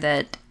picture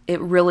that it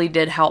really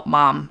did help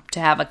Mom to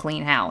have a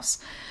clean house.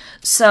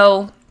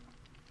 So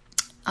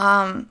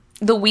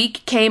the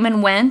week came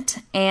and went,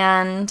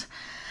 and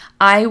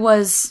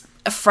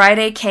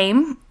Friday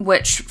came,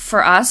 which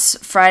for us,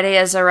 Friday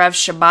is Erev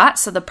Shabbat,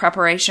 so the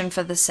preparation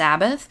for the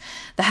Sabbath.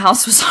 The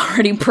house was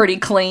already pretty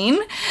clean,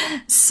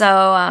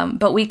 so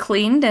but we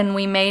cleaned and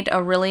we made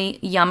a really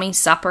yummy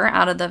supper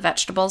out of the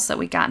vegetables that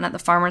we gotten at the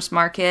farmer's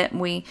market.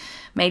 We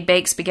made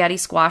baked spaghetti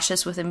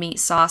squashes with a meat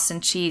sauce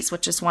and cheese,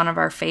 which is one of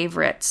our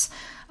favorites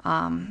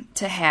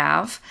to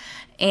have.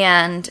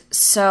 And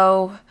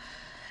so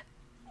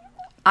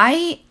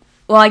I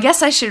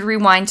guess I should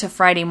rewind to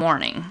Friday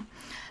morning.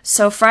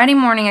 So Friday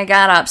morning I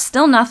got up,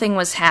 still nothing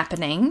was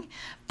happening,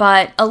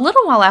 but a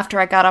little while after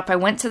I got up, I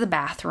went to the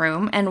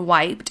bathroom and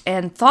wiped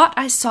and thought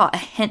I saw a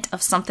hint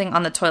of something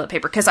on the toilet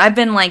paper because I've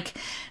been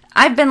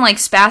I've been like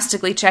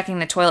spastically checking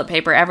the toilet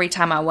paper every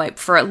time I wipe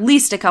for at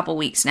least a couple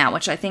weeks now,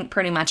 which I think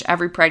pretty much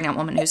every pregnant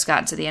woman who's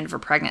gotten to the end of her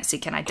pregnancy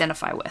can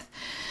identify with.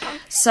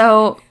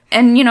 So,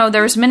 and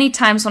there's many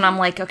times when I'm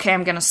like, okay,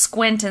 I'm going to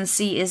squint and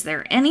see, is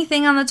there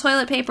anything on the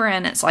toilet paper?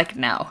 And it's like,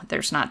 no,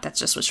 there's not. That's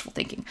just wishful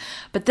thinking.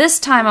 But this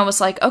time I was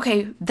like,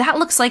 okay, that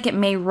looks like it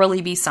may really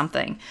be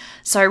something.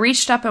 So I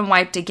reached up and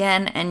wiped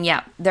again, and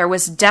yeah, there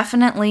was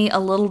definitely a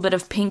little bit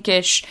of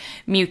pinkish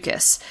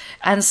mucus.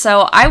 And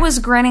so I was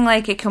grinning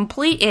like a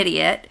complete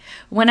idiot,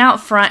 went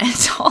out front and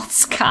told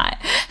Scott,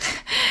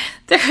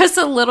 there was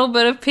a little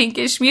bit of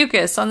pinkish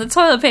mucus on the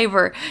toilet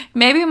paper.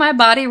 Maybe my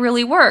body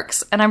really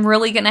works, and I'm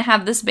really going to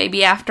have this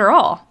baby after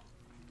all.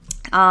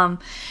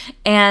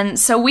 And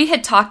so we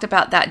had talked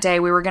about that day.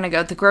 We were going to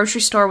go. The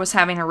grocery store was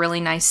having a really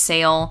nice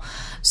sale,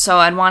 so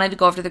I'd wanted to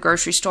go over to the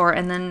grocery store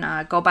and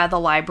then go by the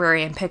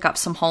library and pick up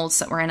some holds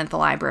that were in at the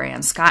library.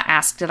 And Scott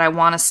asked, did I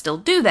want to still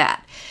do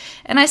that?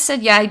 And I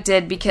said, yeah, I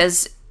did,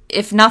 because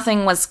if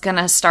nothing was going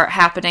to start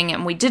happening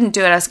and we didn't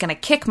do it, I was going to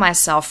kick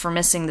myself for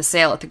missing the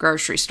sale at the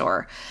grocery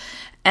store.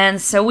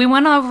 And so we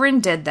went over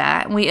and did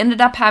that. And we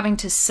ended up having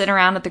to sit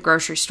around at the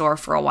grocery store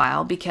for a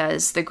while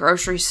because the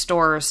grocery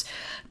store's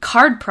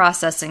card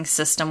processing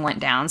system went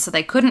down. So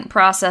they couldn't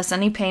process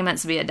any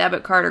payments via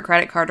debit card or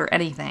credit card or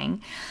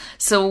anything.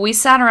 So we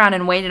sat around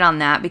and waited on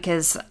that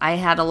because I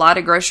had a lot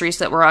of groceries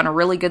that were on a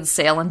really good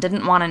sale and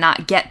didn't want to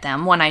not get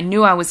them when I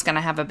knew I was going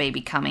to have a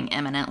baby coming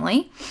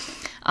imminently.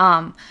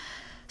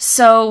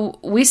 So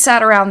we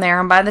sat around there,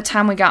 and by the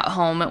time we got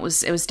home, it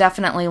was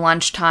definitely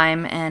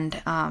lunchtime,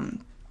 and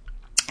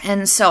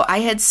so I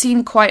had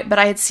seen quite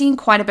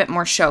a bit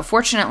more show.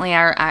 Fortunately,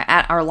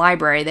 at our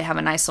library, they have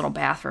a nice little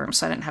bathroom,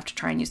 so I didn't have to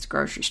try and use the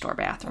grocery store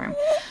bathroom.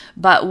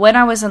 But when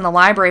I was in the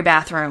library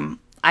bathroom,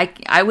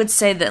 I would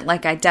say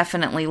that I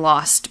definitely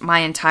lost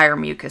my entire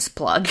mucus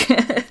plug.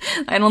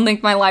 I don't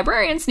think my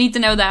librarians need to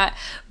know that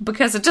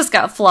because it just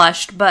got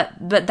flushed. But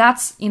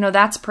that's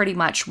that's pretty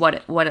much what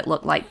it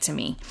looked like to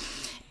me.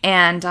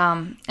 And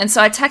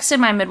so I texted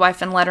my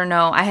midwife and let her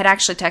know. I had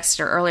actually texted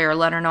her earlier,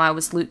 let her know I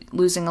was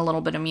losing a little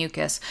bit of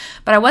mucus,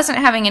 but I wasn't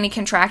having any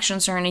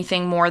contractions or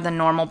anything more than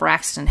normal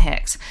Braxton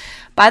Hicks.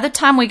 By the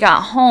time we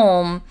got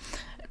home,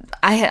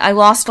 I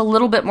lost a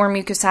little bit more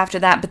mucus after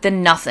that, but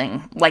then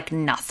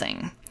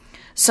nothing.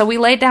 So we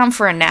laid down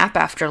for a nap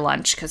after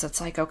lunch because it's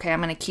like, okay,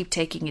 I'm going to keep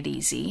taking it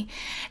easy.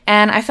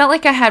 And I felt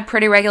like I had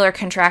pretty regular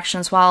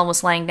contractions while I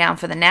was laying down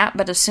for the nap,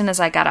 but as soon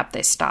as I got up,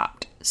 they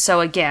stopped.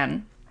 So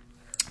again,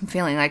 I'm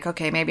feeling like,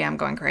 okay, maybe I'm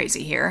going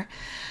crazy here.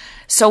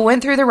 So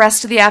went through the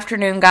rest of the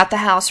afternoon, got the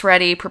house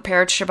ready,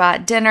 prepared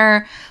Shabbat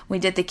dinner. We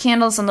did the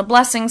candles and the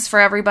blessings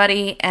for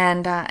everybody,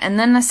 and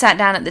then I sat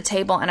down at the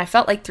table, and I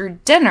felt like through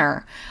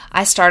dinner,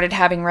 I started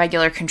having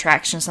regular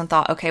contractions and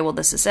thought, okay, well,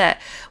 this is it.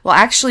 Well,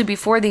 actually,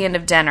 before the end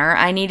of dinner,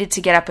 I needed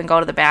to get up and go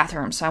to the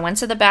bathroom. So I went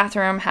to the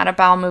bathroom, had a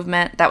bowel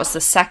movement. That was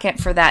the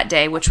second for that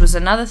day, which was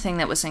another thing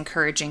that was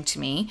encouraging to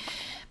me,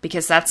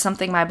 because that's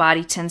something my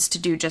body tends to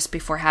do just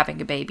before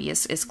having a baby,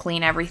 is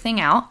clean everything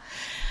out.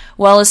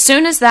 Well, as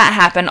soon as that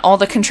happened, all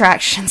the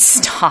contractions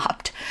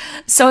stopped.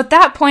 So at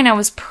that point, I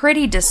was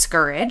pretty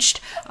discouraged.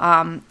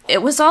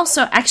 It was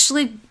also,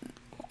 actually,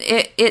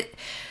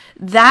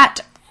 that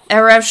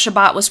Erev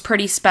Shabbat was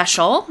pretty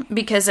special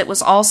because it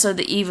was also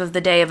the eve of the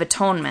Day of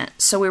Atonement.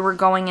 So we were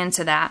going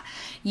into that.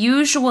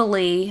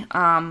 Usually,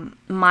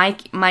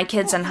 my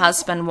kids and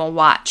husband will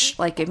watch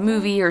like a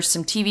movie or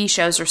some TV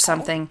shows or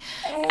something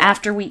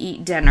after we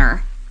eat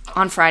dinner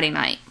on Friday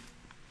night.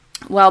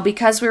 Well,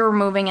 because we were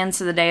moving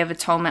into the Day of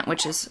Atonement,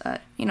 which is a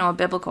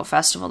biblical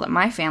festival that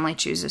my family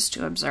chooses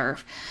to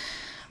observe,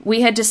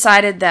 we had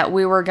decided that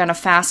we were going to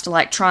fast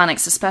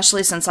electronics,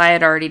 especially since I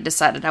had already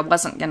decided I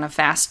wasn't going to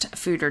fast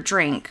food or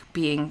drink,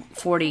 being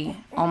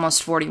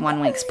almost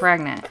 41 weeks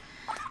pregnant.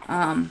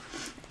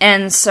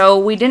 And so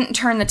we didn't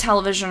turn the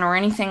television or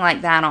anything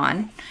like that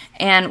on,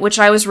 and which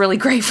I was really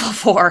grateful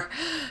for.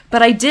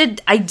 But I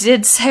did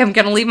say I'm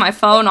going to leave my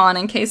phone on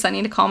in case I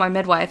need to call my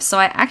midwife. So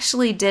I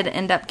actually did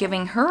end up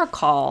giving her a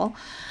call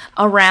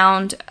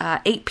around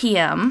 8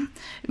 p.m.,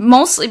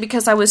 mostly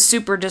because I was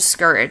super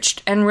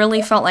discouraged and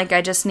really felt like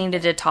I just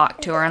needed to talk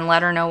to her and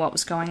let her know what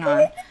was going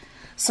on.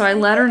 So I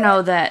let her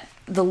know that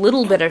the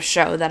little bit of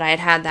show that I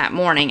had that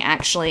morning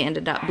actually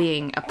ended up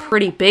being a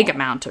pretty big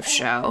amount of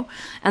show,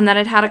 and that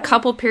I'd had a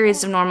couple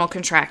periods of normal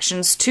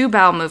contractions, 2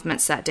 bowel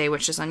movements that day,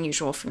 which is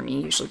unusual for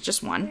me, usually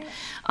just 1.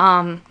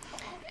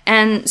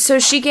 And so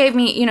she gave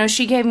me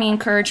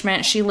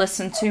encouragement. She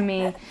listened to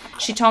me.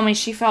 She told me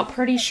she felt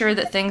pretty sure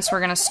that things were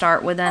going to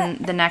start within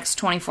the next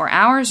 24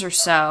 hours or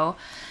so,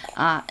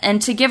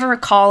 and to give her a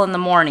call in the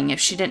morning if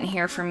she didn't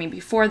hear from me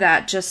before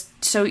that,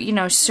 just so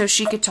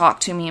she could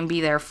talk to me and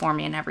be there for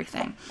me and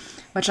everything,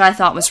 which I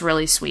thought was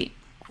really sweet.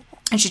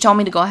 And she told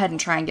me to go ahead and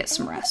try and get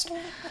some rest.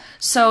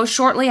 So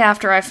shortly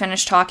after I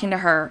finished talking to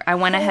her, I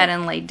went ahead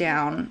and laid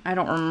down. I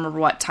don't remember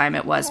what time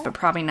it was, but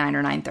probably 9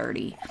 or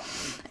 9:30.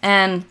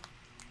 And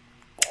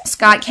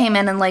Scott came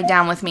in and laid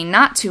down with me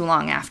not too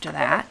long after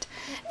that.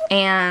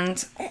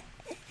 And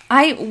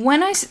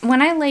when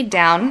I laid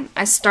down,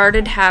 I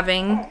started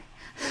having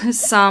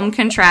some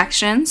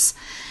contractions.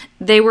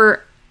 They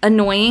were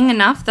annoying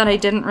enough that I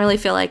didn't really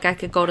feel like I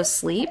could go to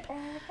sleep,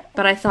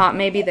 but I thought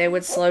maybe they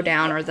would slow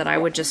down or that I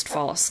would just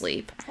fall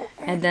asleep.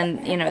 And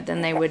then,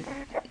 then they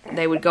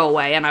would go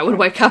away and I would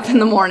wake up in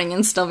the morning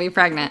and still be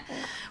pregnant.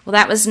 Well,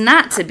 that was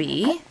not to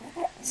be.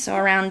 So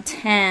around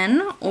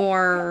 10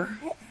 or...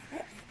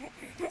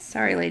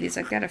 Sorry, ladies,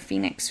 I've got a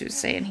phoenix who's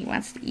saying he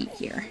wants to eat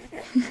here.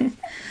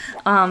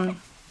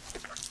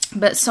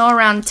 But so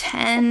around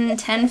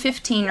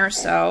 10:15 or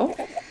so,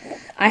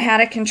 I had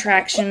a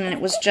contraction and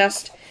it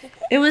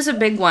was a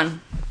big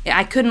one.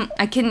 I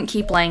couldn't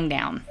keep laying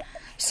down.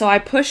 So I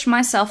pushed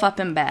myself up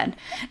in bed,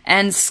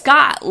 and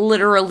Scott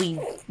literally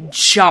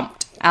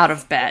jumped out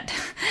of bed.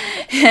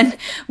 And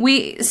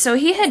we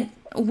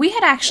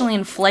had actually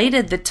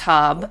inflated the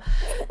tub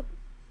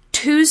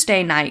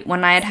Tuesday night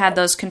when I had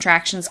those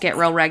contractions get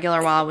real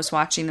regular while I was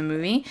watching the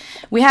movie.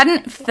 We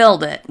hadn't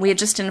filled it. We had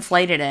just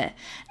inflated it.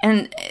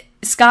 And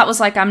Scott was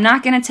like, I'm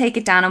not going to take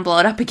it down and blow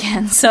it up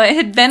again. So it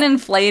had been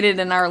inflated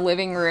in our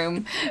living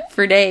room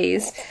for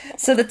days.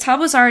 So the tub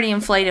was already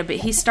inflated, but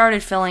he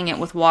started filling it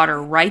with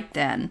water right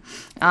then.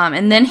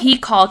 And then he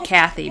called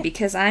Kathy,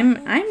 because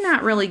I'm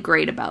not really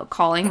great about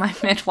calling my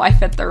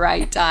midwife at the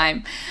right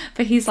time.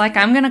 But he's like,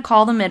 I'm going to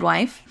call the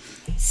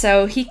midwife.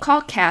 So he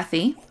called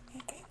Kathy.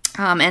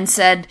 And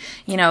said,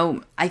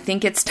 I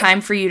think it's time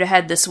for you to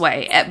head this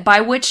way. By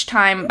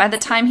the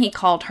time he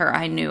called her,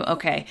 I knew,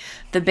 okay,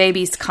 the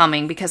baby's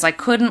coming, because I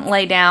couldn't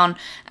lay down.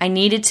 I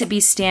needed to be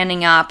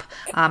standing up.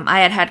 I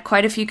had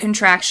quite a few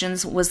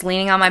contractions, was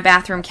leaning on my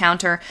bathroom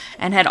counter,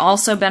 and had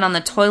also been on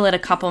the toilet a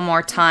couple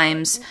more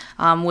times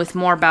with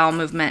more bowel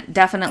movement,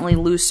 definitely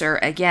looser.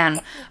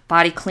 Again,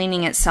 body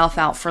cleaning itself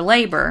out for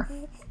labor.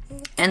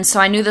 And so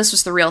I knew this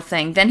was the real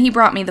thing. Then he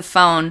brought me the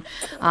phone,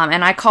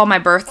 and I called my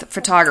birth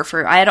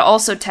photographer. I had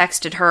also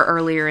texted her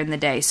earlier in the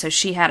day, so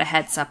she had a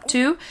heads up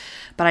too.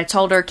 But I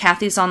told her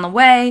Kathy's on the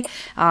way,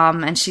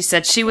 and she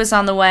said she was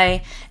on the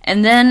way.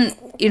 And then,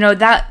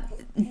 that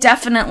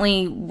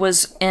definitely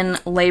was in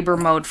labor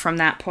mode from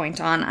that point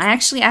on. I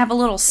have a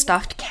little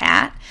stuffed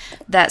cat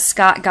that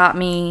Scott got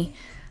me.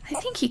 I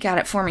think he got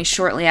it for me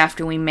shortly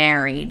after we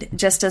married,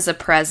 just as a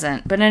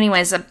present. But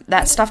anyways,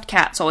 that stuffed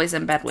cat's always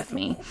in bed with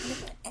me.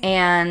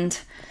 And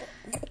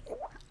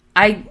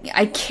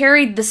I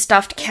carried the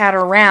stuffed cat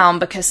around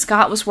because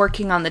Scott was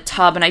working on the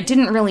tub, and I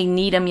didn't really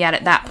need him yet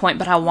at that point,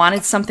 but I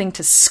wanted something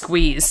to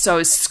squeeze. So I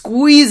was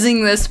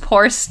squeezing this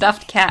poor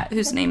stuffed cat,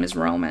 whose name is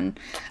Roman.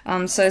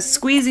 So I was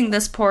squeezing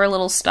this poor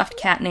little stuffed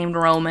cat named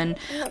Roman,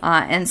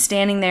 and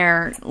standing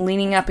there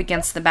leaning up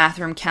against the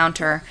bathroom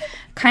counter,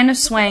 kind of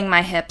swaying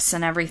my hips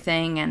and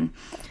everything. And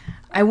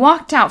I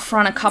walked out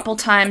front a couple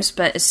times,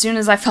 but as soon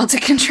as I felt a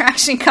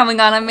contraction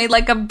coming on, I made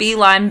like a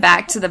beeline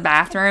back to the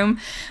bathroom,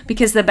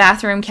 because the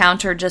bathroom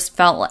counter just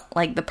felt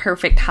like the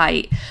perfect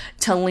height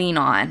to lean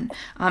on.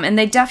 And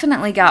they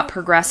definitely got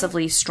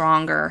progressively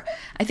stronger.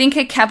 I think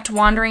I kept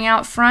wandering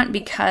out front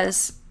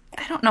because,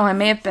 I don't know, I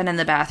may have been in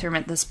the bathroom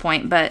at this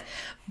point, but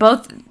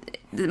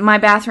my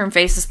bathroom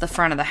faces the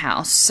front of the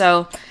house,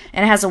 and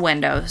it has a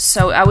window.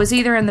 So I was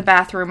either in the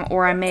bathroom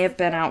or I may have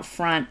been out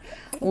front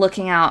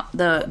looking out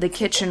the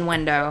kitchen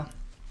window.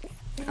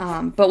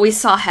 But we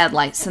saw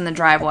headlights in the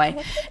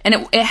driveway,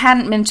 and it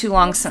hadn't been too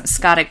long since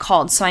Scott had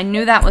called, so I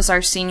knew that was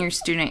our senior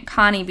student,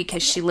 Connie,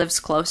 because she lives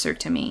closer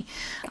to me.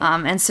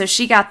 And so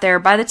she got there.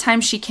 By the time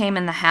she came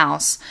in the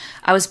house,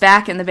 I was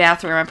back in the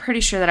bathroom. I'm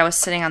pretty sure that I was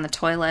sitting on the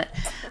toilet.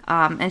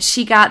 And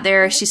she got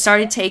there. She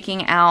started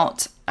taking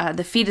out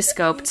the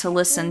fetoscope to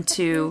listen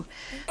to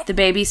the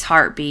baby's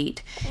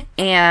heartbeat,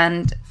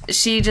 and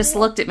she just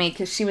looked at me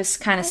because she was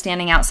kind of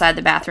standing outside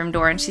the bathroom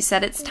door, and she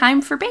said, "It's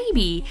time for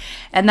baby."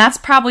 And that's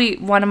probably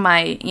one of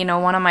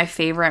my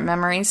favorite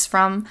memories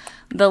from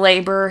the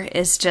labor,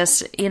 is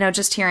just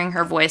hearing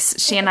her voice.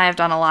 She and I have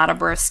done a lot of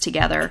births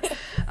together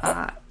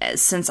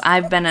since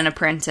I've been an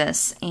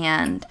apprentice,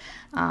 and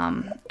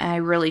I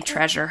really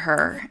treasure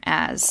her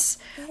as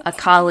a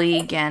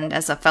colleague and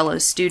as a fellow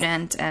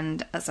student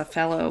and as a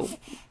fellow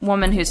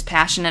woman who's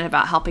passionate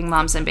about helping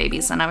moms and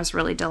babies, and I was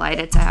really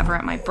delighted to have her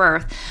at my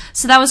birth.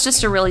 So that was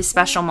just a really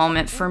special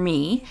moment for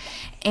me.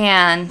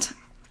 And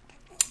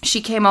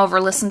she came over,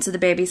 listened to the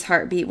baby's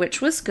heartbeat,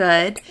 which was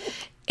good,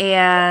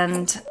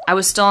 and I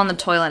was still on the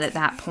toilet at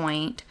that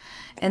point.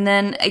 And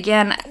then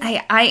again,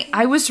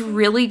 I was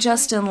really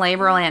just in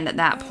labor land at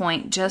that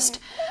point.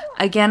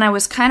 Again, I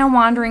was kind of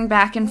wandering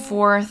back and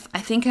forth. I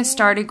think I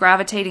started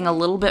gravitating a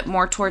little bit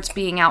more towards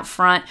being out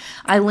front.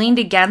 I leaned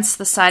against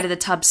the side of the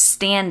tub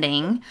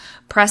standing,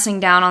 pressing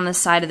down on the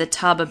side of the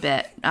tub a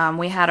bit.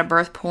 We had a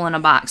birth pool in a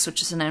box,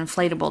 which is an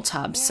inflatable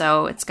tub,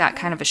 so it's got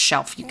kind of a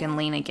shelf you can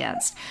lean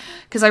against.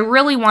 Because I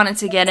really wanted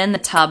to get in the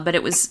tub, but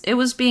it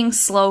was being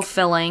slow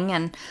filling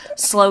and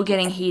slow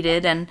getting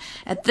heated. And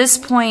at this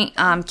point,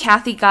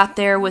 Kathy got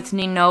there with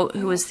Ninote,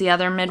 who was the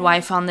other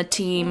midwife on the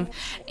team,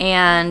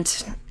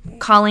 and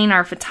Colleen,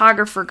 our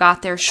photographer,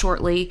 got there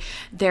shortly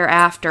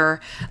thereafter,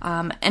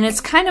 and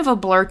it's kind of a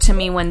blur to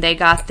me when they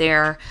got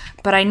there,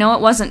 but I know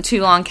it wasn't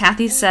too long.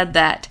 Kathy said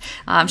that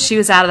she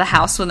was out of the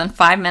house within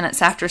 5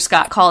 minutes after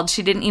Scott called.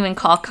 She didn't even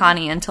call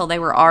Connie until they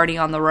were already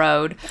on the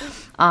road.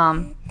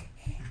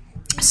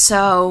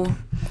 So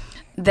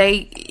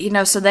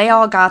they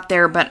all got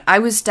there, but I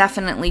was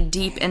definitely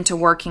deep into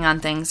working on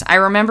things. I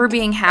remember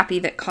being happy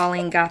that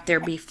Colleen got there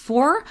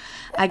before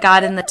I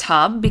got in the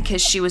tub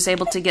because she was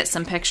able to get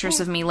some pictures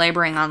of me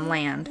laboring on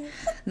land.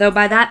 Though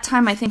by that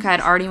time, I think I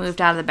had already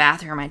moved out of the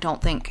bathroom. I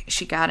don't think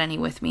she got any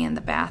with me in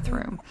the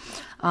bathroom.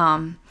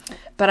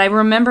 But I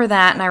remember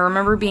that, and I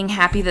remember being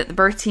happy that the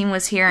birth team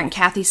was here, and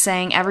Kathy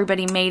saying,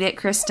 "Everybody made it,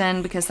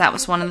 Kristen," because that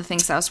was one of the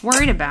things I was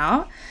worried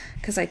about,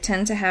 because I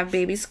tend to have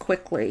babies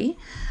quickly.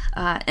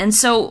 And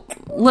so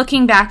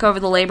looking back over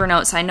the labor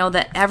notes, I know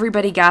that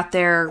everybody got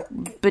there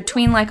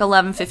between like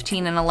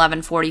 11:15 and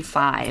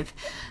 11:45.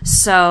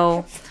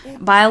 So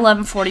by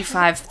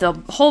 11:45, the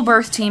whole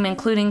birth team,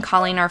 including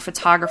Colleen, our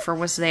photographer,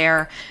 was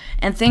there.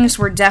 And things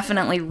were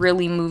definitely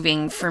really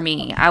moving for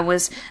me.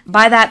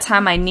 By that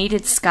time, I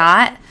needed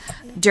Scott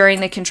during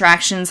the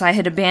contractions. I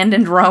had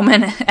abandoned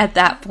Roman at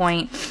that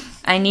point.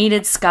 I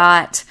needed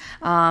Scott.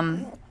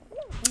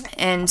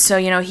 And so,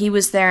 he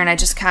was there, and I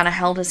just kind of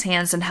held his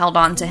hands and held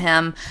on to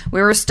him.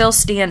 We were still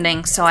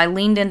standing, so I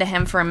leaned into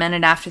him for a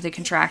minute after the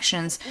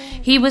contractions.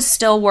 He was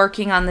still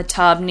working on the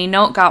tub.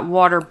 Ninot got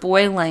water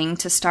boiling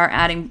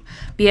to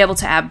be able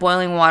to add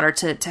boiling water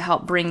to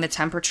help bring the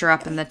temperature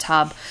up in the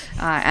tub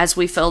as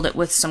we filled it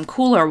with some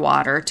cooler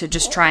water to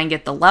just try and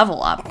get the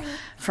level up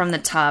from the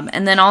tub.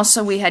 And then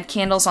also we had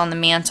candles on the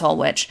mantle,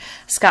 which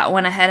Scott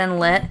went ahead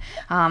and lit.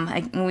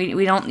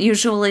 We don't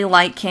usually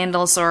light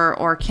candles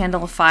or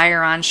kindle a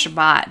fire on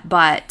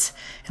Shabbat,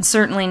 and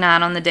certainly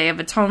not on the Day of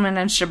Atonement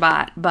and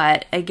Shabbat.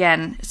 But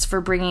again, it's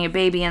for bringing a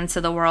baby into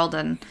the world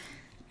and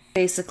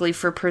basically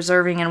for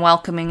preserving and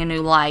welcoming a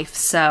new life.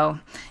 So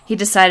he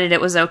decided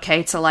it was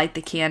okay to light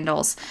the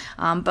candles.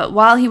 But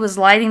while he was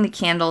lighting the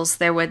candles,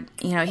 he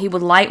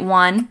would light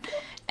one,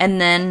 and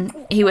then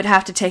he would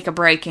have to take a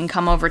break and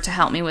come over to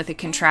help me with a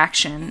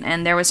contraction.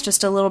 And there was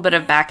just a little bit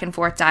of back and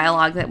forth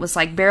dialogue that was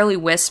like barely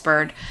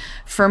whispered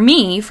for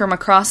me from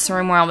across the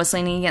room where I was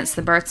leaning against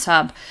the birth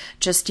tub.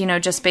 Just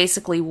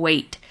basically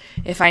wait.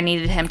 If I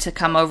needed him to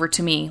come over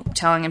to me,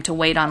 telling him to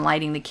wait on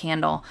lighting the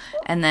candle.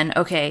 And then,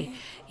 okay,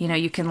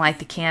 you can light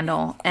the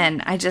candle.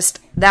 And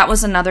that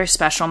was another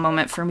special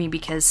moment for me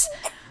because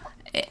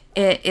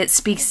it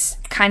speaks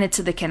kind of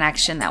to the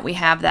connection that we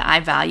have that I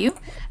value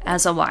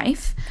as a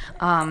wife.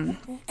 And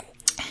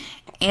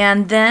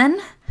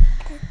then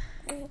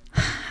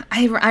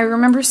I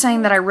remember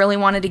saying that I really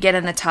wanted to get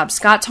in the tub.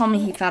 Scott told me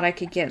he thought I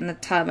could get in the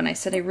tub, and I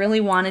said I really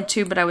wanted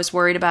to, but I was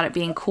worried about it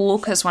being cool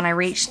because when I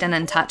reached in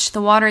and touched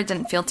the water, it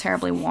didn't feel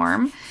terribly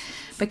warm.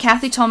 But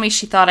Kathy told me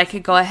she thought I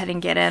could go ahead and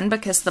get in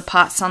because the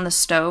pots on the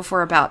stove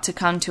were about to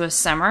come to a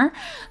simmer,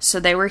 so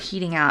they were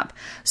heating up.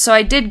 So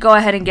I did go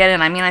ahead and get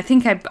in. I mean, I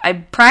think I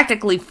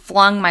practically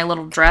flung my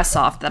little dress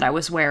off that I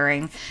was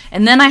wearing,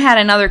 and then I had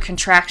another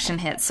contraction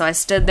hit, so I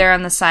stood there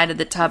on the side of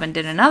the tub and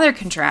did another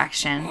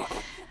contraction.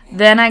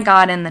 Then I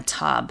got in the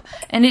tub,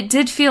 and it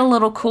did feel a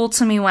little cool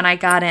to me when I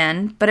got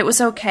in, but it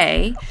was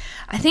okay.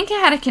 I think I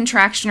had a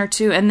contraction or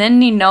two, and then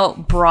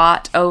Ninot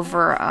brought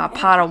over a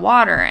pot of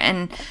water,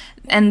 and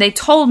they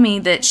told me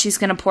that she's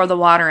going to pour the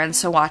water in,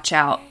 so watch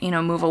out,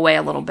 move away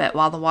a little bit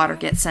while the water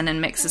gets in and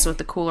mixes with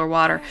the cooler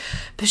water.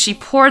 But she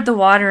poured the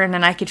water in,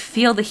 and I could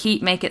feel the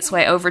heat make its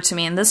way over to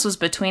me, and this was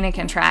between a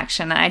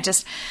contraction, and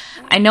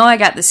I know I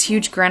got this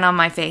huge grin on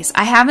my face.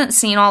 I haven't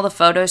seen all the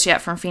photos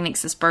yet from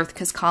Phoenix's birth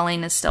because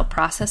Colleen is still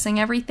processing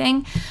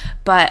everything,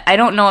 but I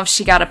don't know if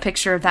she got a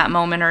picture of that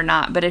moment or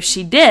not, but if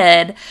she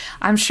did,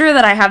 I'm sure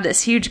that I have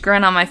this huge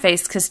grin on my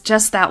face because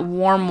just that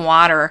warm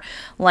water,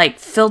 like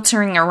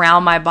filtering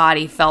around my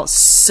body, felt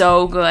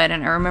so good,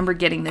 and I remember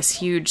getting this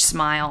huge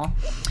smile.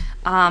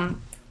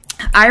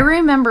 I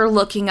remember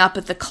looking up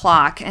at the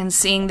clock and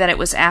seeing that it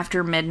was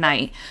after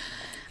midnight.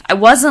 I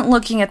wasn't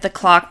looking at the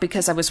clock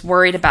because I was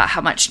worried about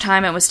how much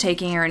time it was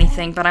taking or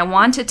anything, but I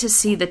wanted to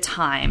see the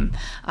time.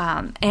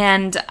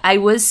 And I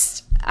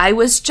was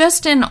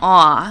just in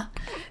awe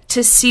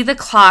to see the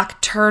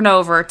clock turn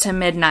over to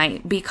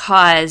midnight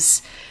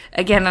because,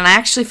 again, and I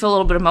actually feel a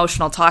little bit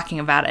emotional talking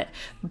about it,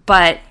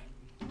 but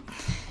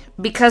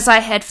because I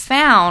had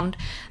found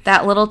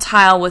that little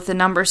tile with the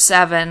number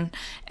 7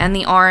 and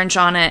the orange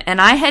on it,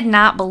 and I had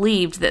not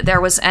believed that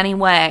there was any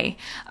way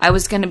I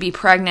was going to be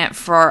pregnant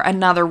for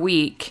another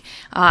week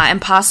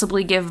and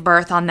possibly give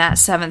birth on that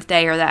 7th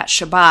day or that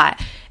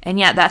Shabbat, and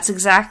yet that's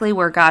exactly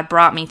where God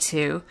brought me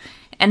to.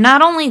 And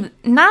not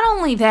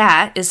only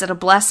that is it a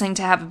blessing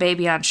to have a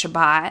baby on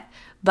Shabbat,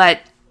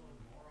 but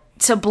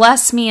to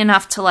bless me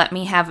enough to let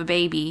me have a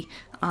baby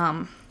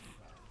on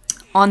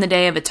the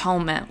Day of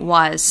Atonement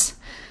was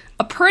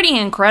a pretty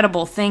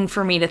incredible thing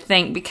for me to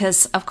think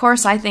because, of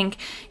course, I think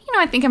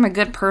I'm a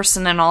good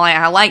person and all.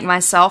 I like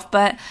myself,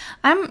 but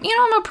I'm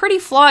a pretty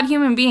flawed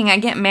human being. I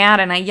get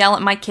mad and I yell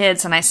at my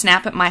kids and I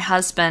snap at my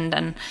husband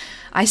and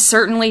I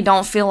certainly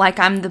don't feel like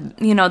I'm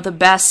the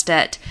best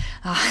at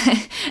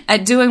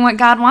doing what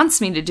God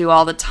wants me to do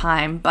all the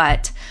time.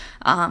 But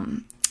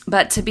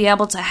to be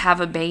able to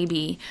have a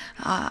baby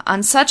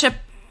on such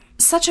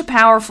a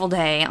powerful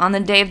day, on the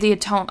day of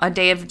a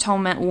day of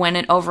atonement when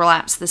it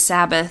overlaps the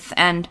Sabbath,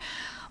 and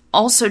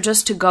also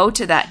just to go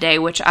to that day,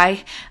 which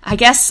I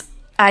guess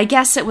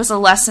it was a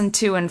lesson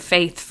too in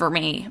faith for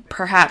me,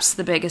 perhaps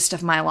the biggest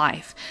of my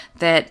life,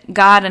 that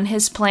God and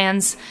His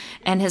plans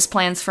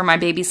for my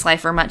baby's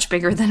life are much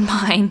bigger than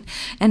mine,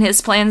 and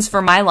His plans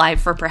for my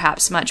life are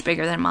perhaps much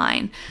bigger than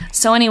mine.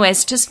 So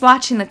anyways, just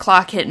watching the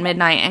clock hit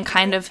midnight and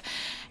kind of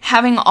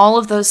having all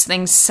of those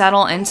things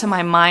settle into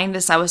my mind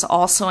as I was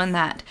also in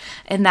that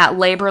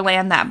labor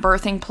land, that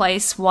birthing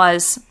place,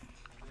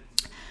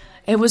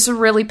 it was a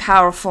really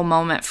powerful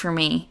moment for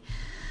me.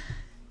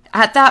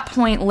 At that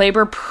point,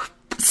 labor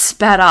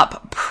sped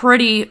up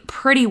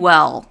pretty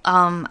well.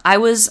 I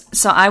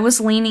was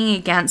leaning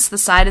against the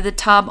side of the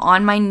tub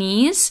on my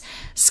knees.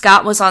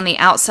 Scott was on the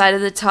outside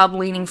of the tub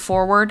leaning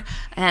forward,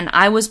 and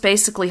I was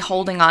basically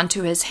holding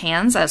onto his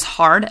hands as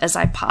hard as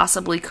I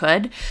possibly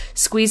could,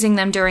 squeezing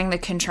them during the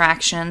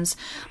contractions.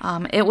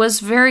 It was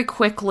very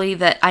quickly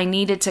that I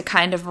needed to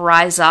kind of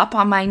rise up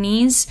on my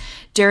knees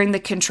during the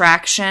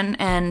contraction,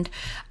 and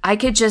I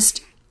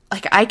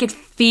could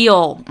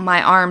feel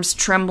my arms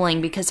trembling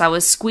because I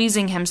was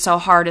squeezing him so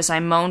hard as I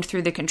moaned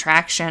through the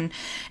contraction.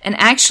 And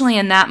actually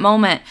in that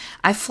moment,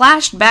 I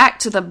flashed back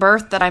to the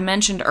birth that I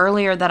mentioned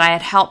earlier that I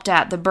had helped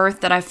at, the birth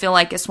that I feel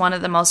like is one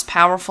of the most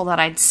powerful that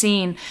I'd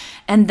seen.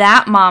 And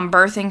that mom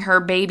birthing her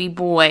baby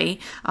boy,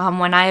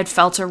 when I had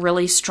felt a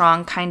really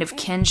strong kind of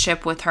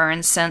kinship with her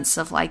and sense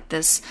of like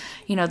this,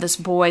 this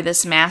boy,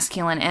 this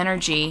masculine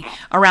energy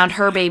around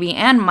her baby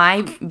and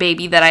my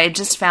baby that I had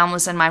just found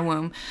was in my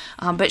womb.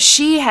 But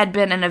she had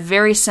been in a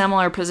very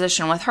similar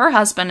position with her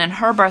husband in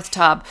her birth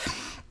tub.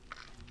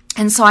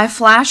 And so I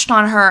flashed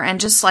on her and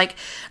just like,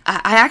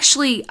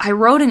 I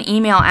wrote an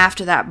email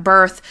after that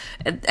birth,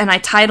 and I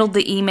titled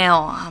the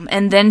email,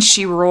 And Then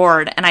She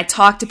Roared, and I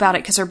talked about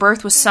it because her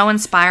birth was so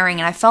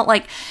inspiring, and I felt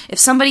like if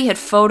somebody had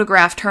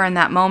photographed her in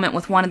that moment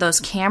with one of those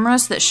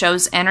cameras that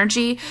shows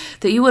energy,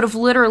 that you would have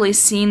literally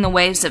seen the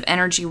waves of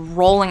energy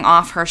rolling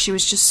off her. She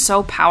was just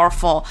so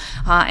powerful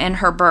in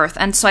her birth.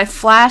 And so I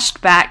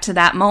flashed back to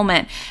that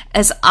moment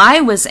as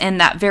I was in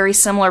that very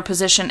similar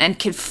position and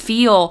could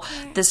feel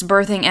this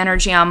birthing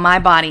energy on my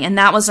body, and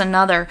that was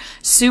another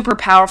super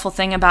powerful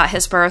thing about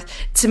his birth.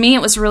 To me,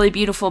 it was really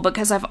beautiful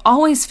because I've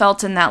always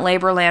felt in that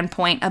labor land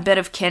point a bit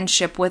of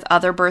kinship with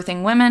other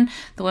birthing women,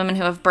 the women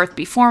who have birthed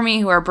before me,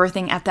 who are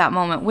birthing at that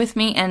moment with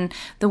me, and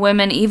the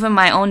women, even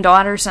my own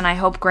daughters, and I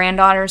hope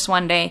granddaughters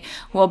one day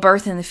will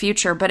birth in the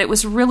future. But it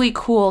was really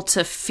cool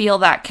to feel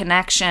that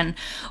connection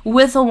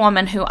with a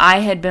woman who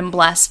I had been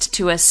blessed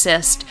to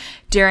assist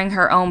during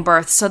her own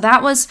birth. So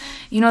that was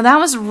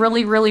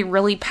really, really,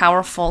 really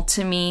powerful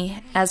to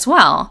me as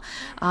well.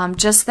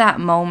 Just that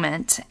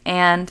moment.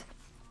 And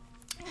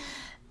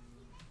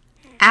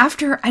I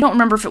don't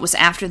remember if it was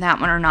after that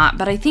one or not,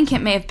 but I think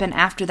it may have been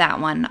after that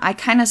one, I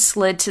kind of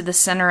slid to the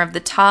center of the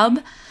tub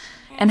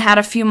and had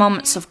a few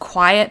moments of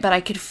quiet, but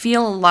I could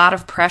feel a lot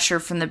of pressure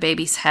from the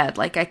baby's head.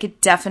 Like I could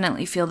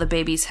definitely feel the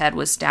baby's head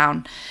was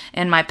down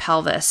in my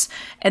pelvis.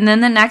 And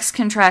then the next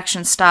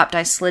contraction stopped.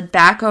 I slid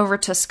back over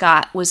to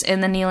Scott, was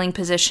in the kneeling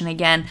position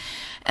again,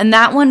 and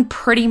that one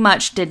pretty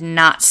much did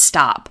not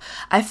stop.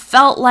 I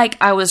felt like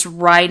I was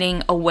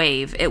riding a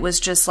wave. It was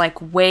just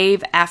like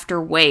wave after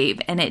wave,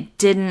 and it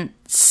didn't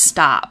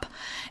stop.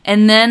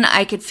 And then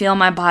I could feel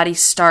my body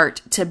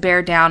start to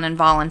bear down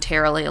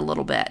involuntarily a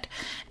little bit.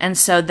 And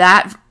so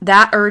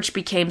that urge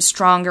became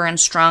stronger and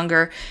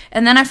stronger.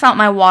 And then I felt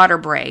my water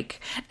break.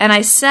 And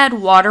I said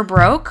water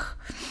broke.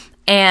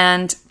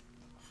 And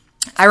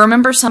I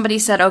remember somebody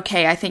said,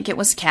 okay, I think it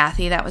was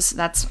Kathy.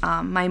 That's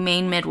my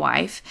main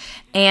midwife.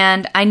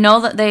 And I know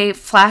that they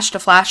flashed a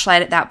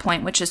flashlight at that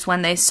point, which is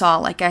when they saw,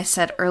 like I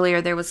said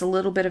earlier, there was a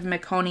little bit of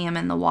meconium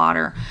in the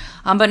water.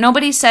 But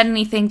nobody said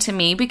anything to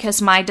me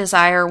because my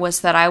desire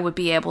was that I would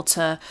be able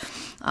to,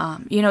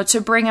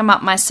 to bring him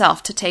up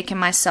myself, to take him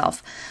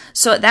myself.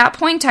 So at that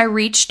point, I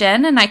reached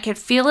in and I could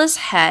feel his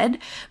head,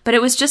 but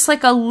it was just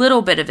like a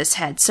little bit of his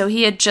head. So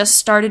he had just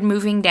started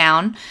moving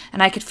down,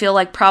 and I could feel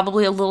like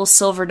probably a little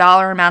silver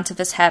dollar amount of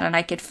his head, and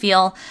I could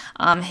feel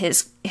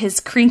his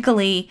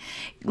crinkly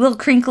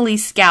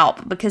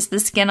scalp, because the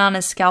skin on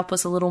his scalp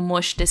was a little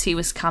mushed as he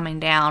was coming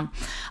down.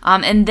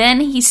 And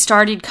then he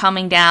started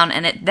coming down,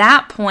 and at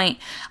that point,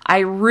 I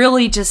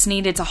really just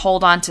needed to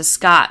hold on to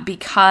Scott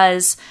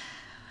because,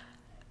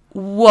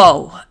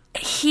 whoa,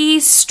 he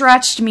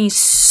stretched me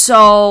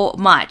so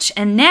much.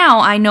 And now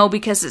I know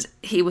because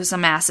he was a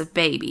massive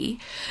baby.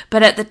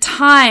 But at the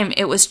time,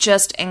 it was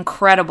just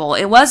incredible.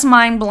 It was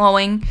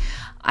mind-blowing.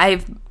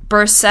 I've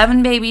birthed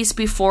 7 babies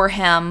before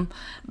him,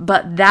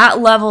 but that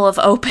level of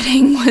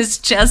opening was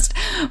just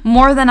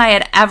more than I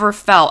had ever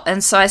felt.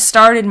 And so I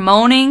started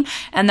moaning,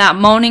 and that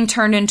moaning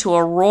turned into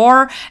a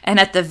roar. And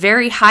at the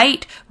very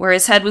height where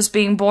his head was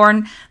being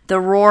born, the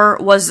roar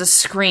was a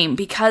scream,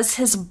 because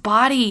his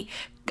body,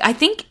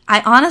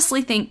 I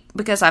honestly think,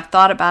 because I've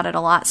thought about it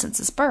a lot since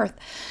his birth,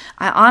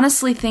 I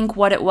honestly think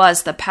what it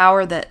was, the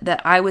power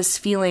that I was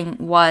feeling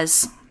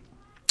was,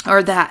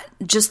 or that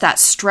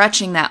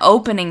stretching, that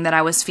opening that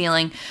I was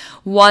feeling,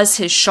 was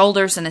his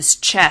shoulders and his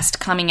chest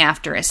coming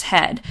after his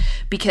head,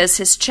 because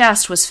his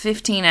chest was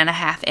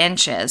 15.5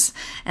 inches,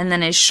 and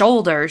then his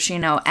shoulders,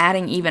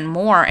 adding even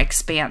more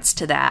expanse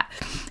to that.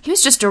 He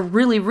was just a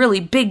really, really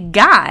big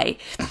guy.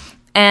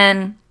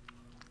 And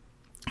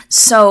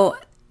so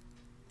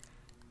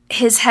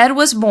his head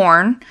was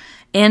born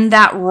in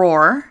that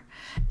roar,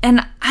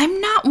 and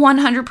I'm not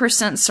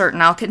 100%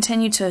 certain. I'll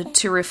continue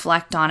to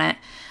reflect on it.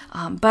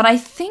 But I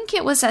think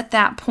it was at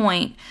that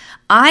point,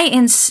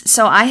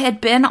 so I had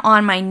been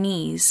on my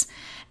knees,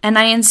 and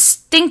I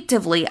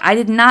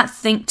did not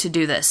think to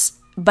do this,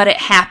 but it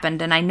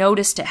happened, and I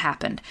noticed it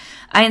happened.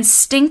 I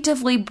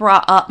instinctively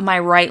brought up my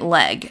right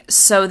leg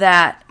so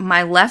that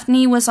my left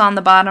knee was on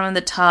the bottom of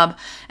the tub,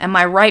 and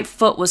my right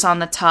foot was on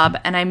the tub,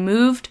 and I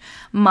moved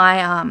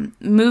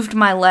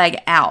my leg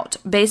out,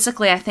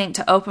 basically, I think,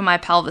 to open my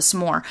pelvis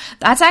more.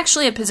 That's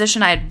actually a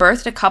position I had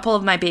birthed a couple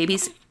of my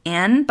babies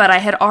in, but I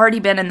had already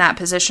been in that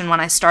position when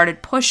I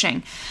started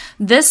pushing.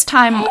 This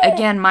time,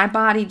 again, my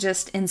body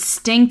just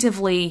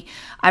instinctively,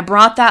 I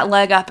brought that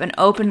leg up and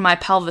opened my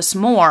pelvis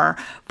more,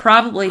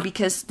 probably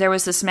because there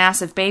was this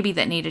massive baby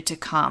that needed to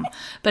come.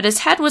 But his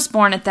head was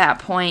born at that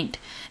point,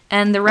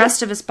 and the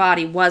rest of his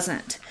body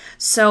wasn't.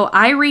 So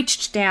I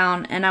reached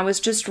down, and I was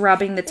just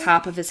rubbing the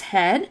top of his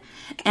head,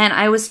 and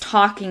I was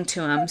talking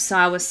to him. So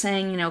I was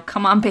saying,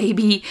 come on,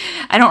 baby.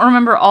 I don't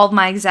remember all of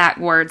my exact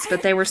words,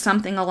 but they were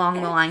something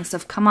along the lines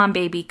of, come on,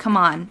 baby, come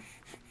on.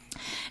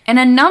 And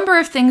a number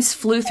of things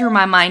flew through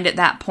my mind at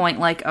that point,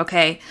 like,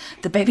 okay,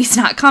 the baby's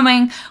not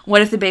coming.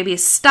 What if the baby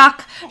is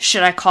stuck?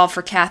 Should I call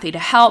for Kathy to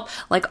help?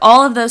 Like,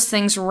 all of those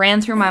things ran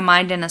through my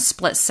mind in a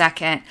split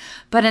second.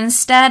 But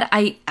instead,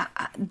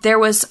 there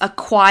was a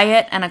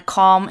quiet and a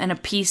calm and a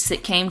peace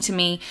that came to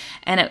me,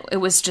 and it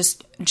was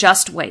just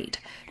wait.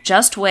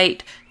 Just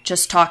wait.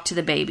 Just talk to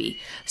the baby.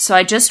 So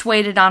I just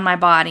waited on my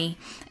body,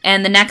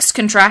 and the next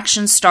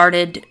contraction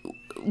started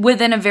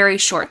within a very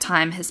short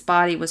time. His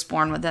body was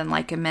born within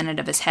like a minute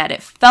of his head.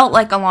 It felt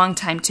like a long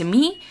time to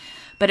me,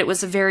 but it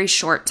was a very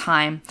short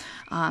time.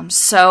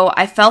 So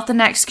I felt the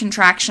next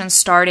contraction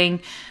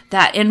starting,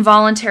 that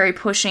involuntary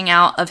pushing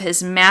out of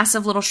his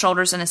massive little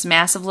shoulders and his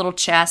massive little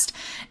chest.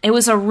 It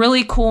was a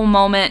really cool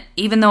moment,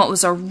 even though it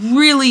was a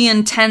really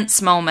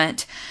intense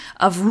moment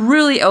of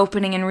really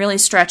opening and really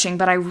stretching,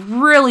 but I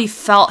really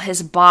felt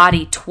his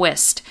body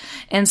twist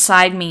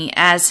inside me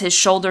as his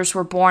shoulders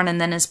were born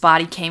and then his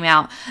body came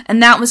out.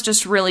 And that was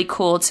just really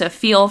cool to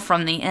feel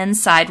from the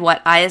inside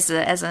what I, as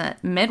a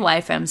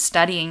midwife, am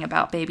studying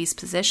about babies'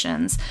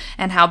 positions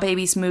and how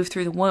babies move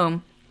through the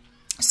womb.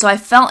 So I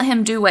felt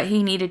him do what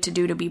he needed to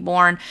do to be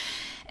born.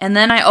 And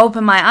then I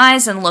opened my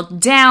eyes and looked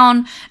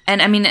down,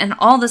 and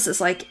all this is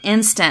like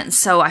instant.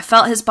 So I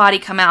felt his body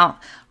come out,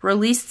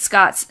 released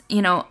Scott's,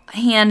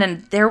 hand,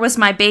 and there was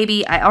my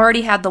baby. I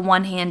already had the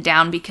one hand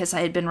down because I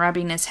had been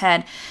rubbing his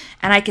head,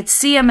 and I could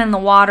see him in the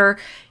water.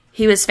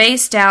 He was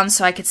face down,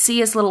 so I could see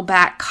his little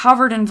back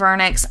covered in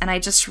vernix, and I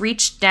just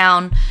reached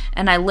down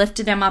and I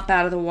lifted him up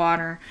out of the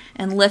water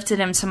and lifted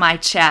him to my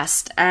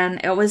chest. And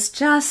it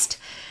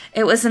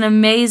was an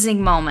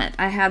amazing moment.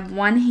 I had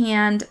one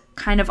hand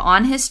kind of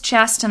on his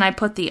chest, and I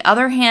put the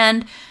other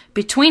hand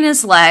between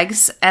his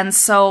legs, and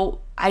so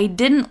I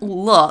didn't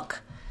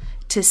look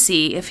to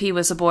see if he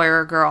was a boy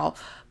or a girl,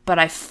 but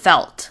I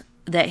felt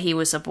that he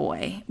was a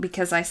boy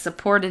because I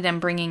supported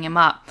him bringing him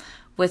up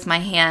with my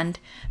hand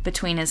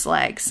between his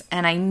legs,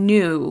 and I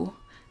knew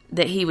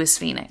that he was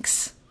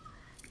Phoenix.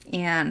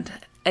 And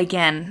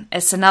again,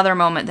 it's another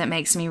moment that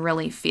makes me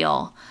really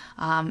feel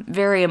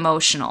very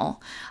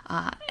emotional.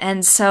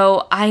 And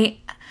so I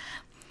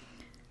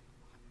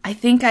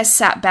think I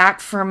sat back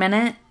for a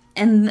minute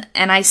and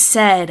I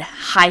said,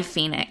 "Hi,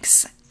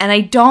 Phoenix." And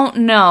I don't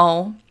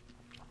know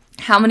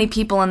how many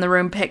people in the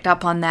room picked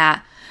up on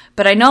that,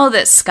 but I know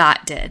that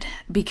Scott did,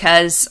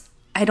 because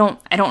I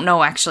don't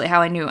know actually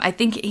how I knew. I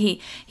think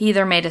he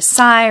either made a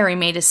sigh or he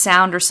made a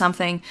sound or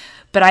something,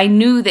 but I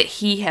knew that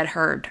he had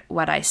heard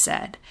what I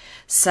said.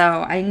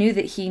 So I knew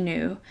that he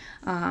knew.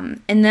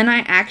 And then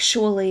I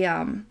actually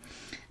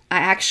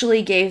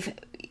gave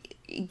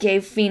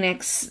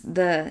Phoenix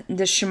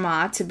the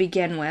Shema to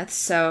begin with.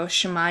 So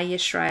Shema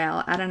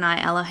Yisrael,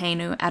 Adonai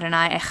Eloheinu,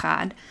 Adonai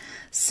Echad.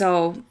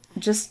 So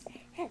just,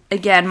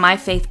 again, my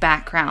faith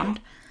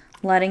background,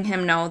 letting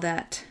him know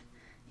that,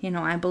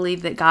 I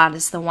believe that God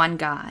is the one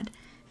God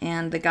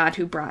and the God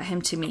who brought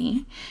him to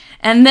me.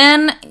 And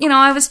then,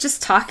 I was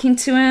just talking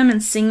to him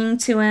and singing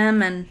to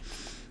him, and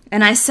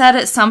I said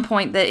at some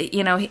point that,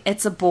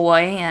 it's a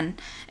boy, and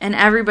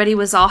everybody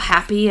was all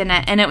happy,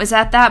 and it was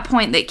at that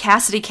point that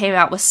Cassidy came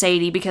out with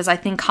Sadie, because I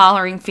think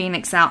hollering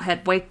Phoenix out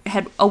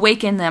had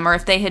awakened them, or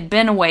if they had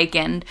been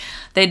awakened,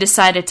 they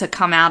decided to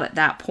come out at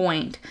that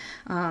point.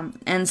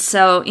 And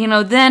so,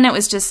 then it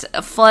was just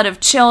a flood of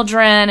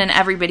children, and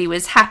everybody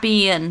was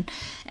happy and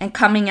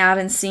coming out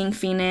and seeing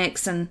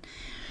Phoenix. And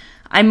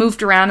I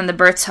moved around in the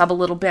birth tub a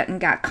little bit and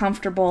got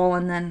comfortable,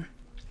 and then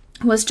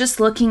was just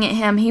looking at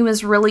him. He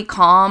was really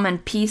calm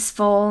and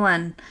peaceful,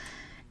 and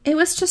it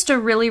was just a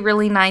really,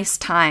 really nice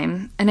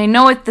time. And I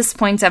know at this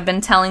point I've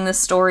been telling this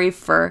story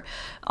for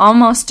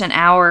almost an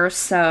hour,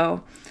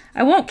 so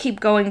I won't keep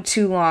going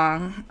too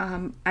long.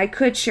 I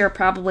could share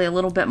probably a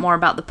little bit more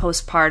about the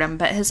postpartum,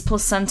 but his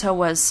placenta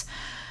was,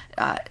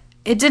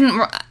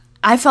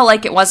 I felt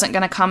like it wasn't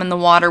going to come in the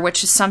water,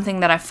 which is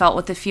something that I felt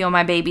with a few of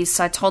my babies,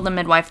 so I told the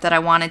midwife that I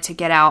wanted to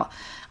get out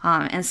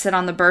and sit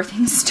on the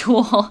birthing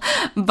stool.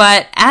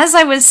 But as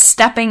I was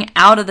stepping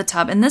out of the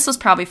tub, and this was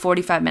probably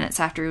 45 minutes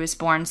after he was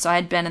born, so I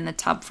had been in the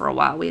tub for a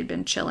while. We had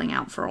been chilling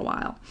out for a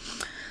while.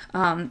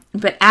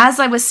 But as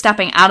I was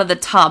stepping out of the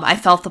tub, I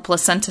felt the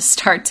placenta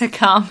start to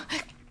come.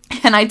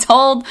 And I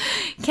told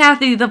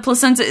Kathy the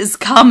placenta is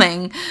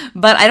coming,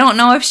 but I don't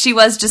know if she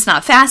was just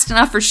not fast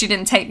enough or she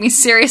didn't take me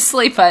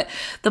seriously, but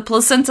the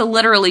placenta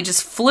literally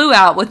just flew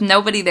out with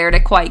nobody there to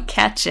quite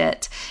catch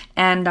it.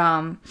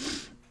 And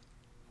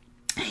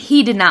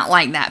he did not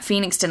like that.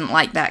 Phoenix didn't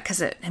like that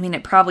because it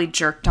probably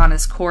jerked on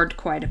his cord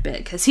quite a bit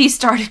because he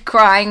started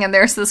crying and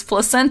there's this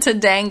placenta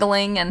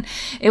dangling, and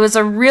it was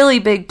a really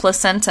big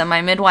placenta.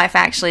 My midwife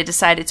actually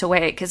decided to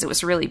weigh it because it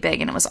was really big,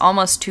 and it was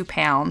almost 2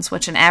 pounds,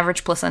 which an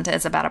average placenta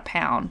is about 1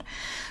 pound.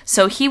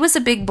 So he was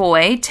a big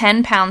boy,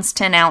 10 pounds,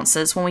 10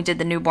 ounces when we did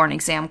the newborn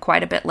exam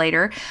quite a bit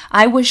later.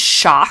 I was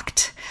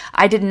shocked.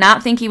 I did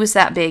not think he was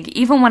that big.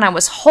 Even when I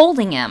was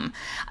holding him,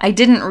 I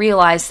didn't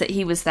realize that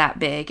he was that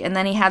big. And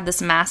then he had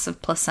this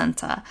massive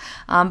placenta.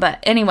 But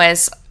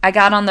anyways, I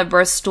got on the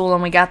birth stool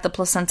and we got the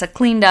placenta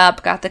cleaned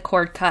up, got the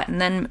cord cut,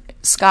 and then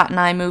Scott and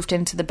I moved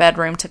into the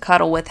bedroom to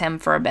cuddle with him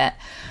for a bit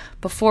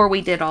before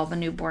we did all the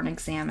newborn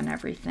exam and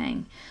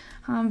everything.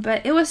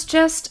 But it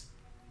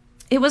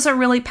was a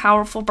really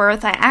powerful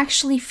birth. I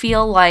actually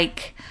feel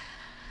like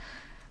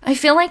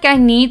I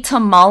need to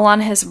mull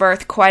on his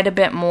birth quite a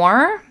bit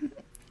more.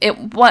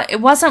 It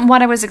wasn't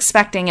what I was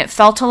expecting. It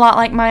felt a lot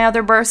like my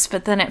other births,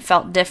 but then it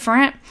felt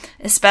different,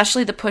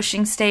 especially the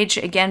pushing stage,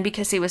 again,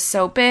 because he was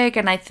so big,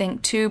 and I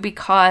think, too,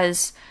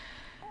 because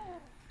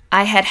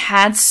I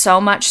had so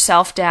much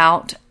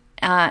self-doubt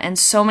and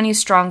so many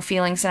strong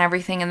feelings and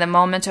everything, and the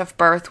moment of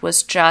birth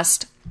was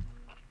just,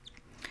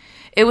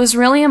 it was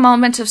really a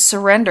moment of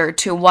surrender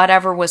to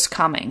whatever was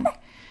coming.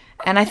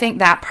 And I think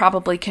that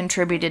probably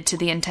contributed to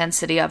the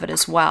intensity of it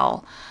as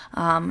well.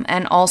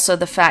 And also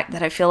the fact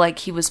that I feel like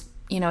he was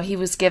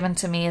given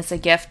to me as a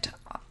gift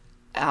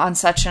on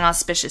such an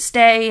auspicious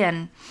day.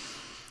 And,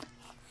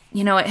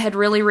 it had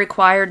really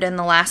required in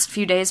the last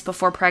few days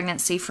before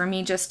pregnancy for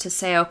me just to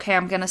say, okay,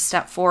 I'm going to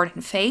step forward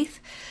in faith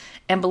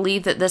and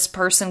believe that this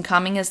person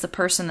coming is the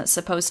person that's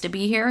supposed to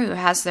be here, who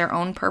has their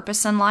own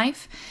purpose in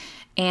life.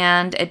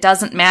 And it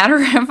doesn't matter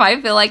if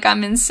I feel like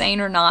I'm insane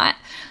or not.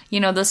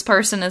 This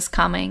person is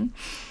coming.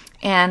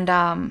 And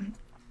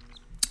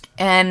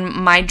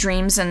my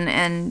dreams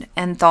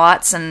and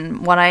thoughts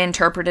and what I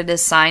interpreted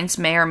as signs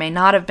may or may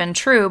not have been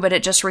true, but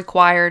it just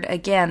required,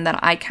 again, that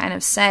I kind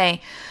of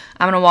say,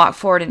 I'm going to walk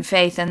forward in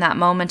faith. And that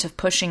moment of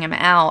pushing him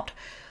out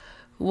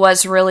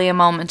was really a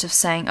moment of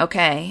saying,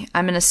 okay,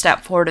 I'm going to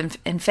step forward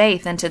in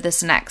faith into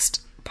this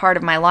next part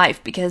of my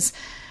life, because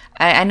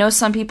I know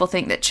some people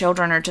think that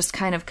children are just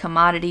kind of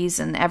commodities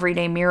and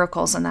everyday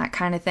miracles and that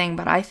kind of thing,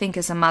 but I think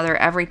as a mother,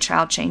 every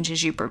child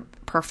changes you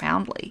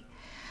profoundly.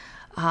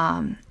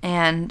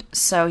 And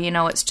so,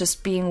 it's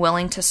just being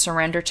willing to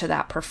surrender to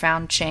that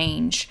profound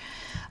change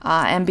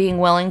and being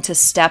willing to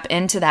step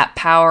into that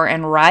power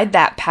and ride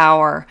that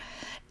power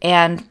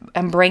and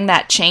bring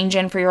that change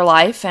in for your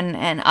life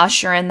and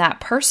usher in that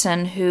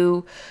person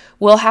who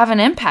will have an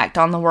impact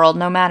on the world,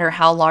 no matter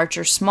how large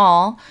or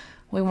small.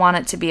 We want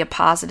it to be a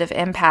positive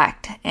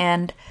impact.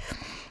 And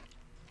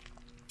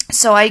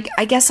so I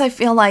guess I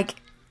feel like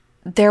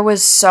there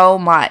was so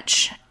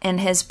much in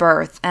his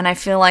birth, and I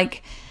feel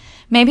like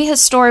maybe his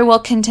story will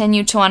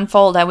continue to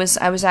unfold. I was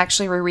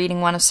actually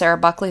rereading one of Sarah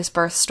Buckley's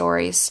birth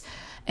stories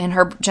in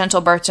her Gentle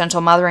Birth,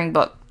 Gentle Mothering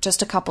book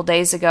just a couple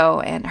days ago,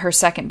 and her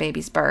second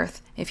baby's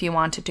birth, if you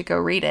wanted to go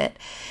read it.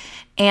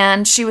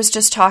 And she was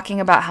just talking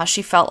about how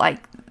she felt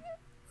like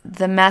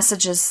the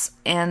messages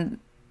and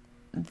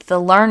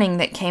the learning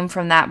that came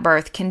from that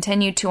birth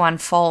continued to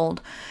unfold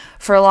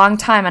for a long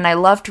time. And I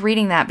loved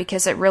reading that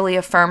because it really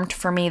affirmed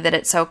for me that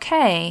it's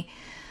okay,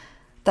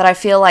 that I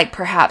feel like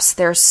perhaps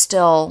there's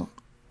still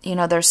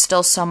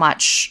so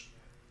much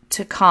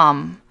to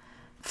come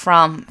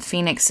from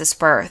Phoenix's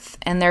birth,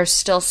 and there's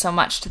still so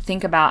much to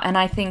think about. And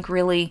I think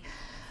really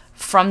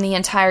from the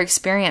entire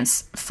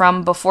experience,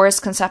 from before his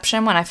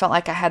conception, when I felt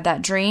like I had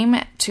that dream,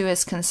 to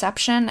his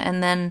conception,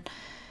 and then,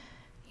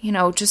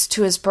 just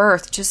to his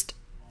birth, just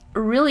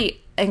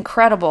really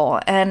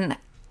incredible. And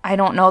I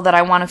don't know that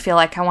I want to feel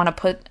like I want to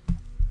put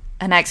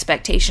an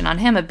expectation on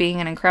him of being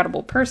an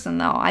incredible person,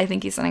 though. I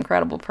think he's an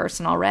incredible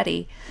person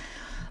already.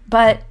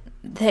 But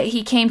that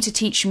he came to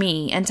teach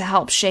me and to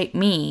help shape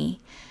me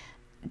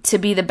to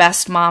be the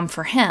best mom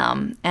for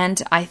him,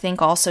 and I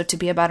think also to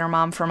be a better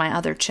mom for my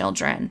other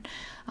children.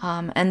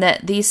 And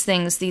that these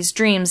things, these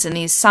dreams and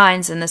these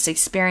signs and this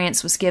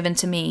experience was given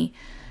to me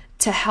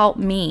to help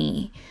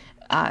me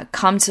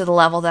come to the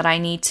level that I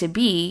need to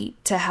be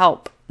to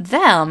help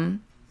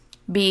them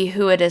be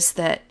who it is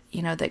that,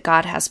 that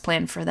God has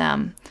planned for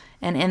them.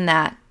 And in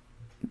that,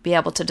 be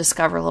able to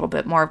discover a little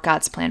bit more of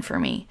God's plan for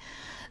me.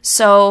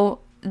 So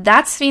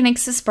that's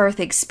Phoenix's birth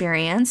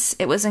experience.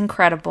 It was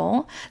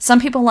incredible. Some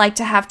people like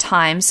to have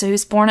time. So he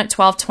was born at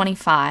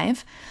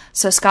 12:25.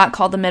 So Scott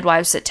called the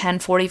midwives at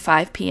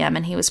 10:45 p.m.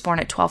 and he was born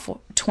at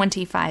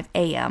 12:25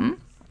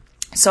 a.m.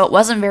 So it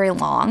wasn't very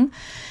long,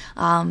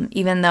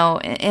 even though,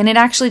 and it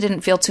actually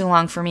didn't feel too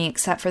long for me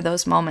except for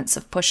those moments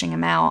of pushing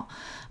him out.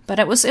 But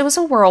it was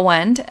a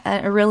whirlwind,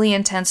 a really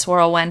intense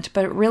whirlwind,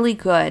 but really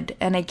good.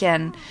 And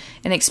again,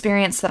 an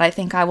experience that I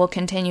think I will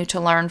continue to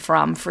learn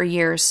from for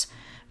years,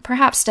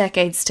 perhaps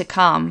decades to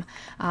come,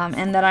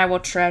 and that I will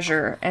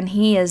treasure. And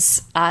he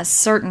is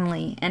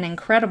certainly an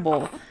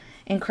incredible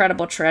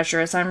treasure.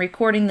 As I'm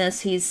recording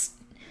this, he's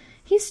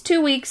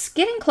 2 weeks,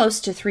 getting close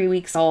to 3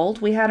 weeks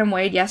old. We had him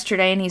weighed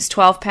yesterday, and he's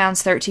 12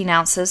 pounds, 13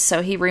 ounces,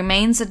 so he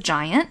remains a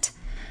giant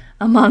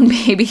among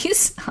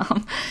babies.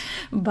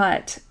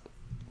 But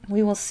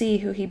we will see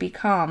who he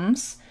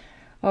becomes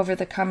over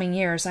the coming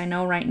years. I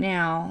know right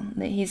now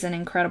that he's an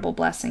incredible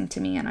blessing to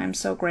me, and I'm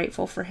so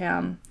grateful for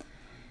him.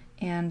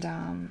 And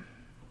I'm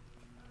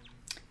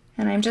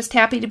just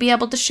happy to be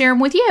able to share him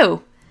with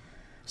you.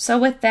 So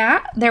with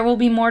that, there will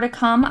be more to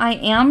come. I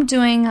am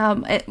doing,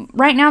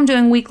 right now I'm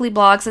doing weekly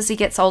blogs. As he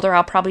gets older,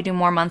 I'll probably do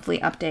more monthly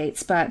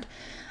updates, but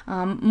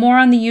more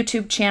on the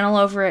YouTube channel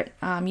over at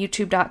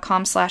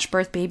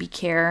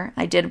youtube.com/birthbabycare.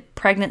 I did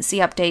pregnancy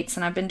updates,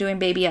 and I've been doing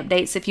baby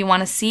updates if you want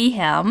to see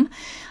him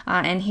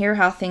and hear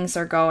how things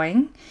are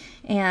going.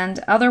 And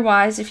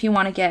otherwise, if you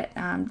want to get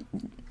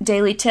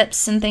daily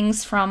tips and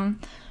things from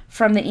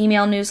the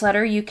email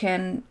newsletter, you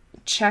can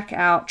check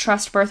out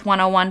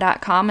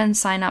trustbirth101.com and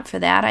sign up for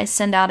that. I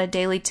send out a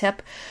daily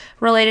tip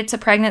related to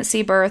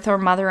pregnancy, birth, or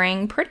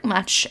mothering pretty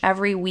much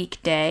every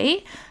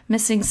weekday,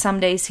 missing some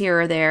days here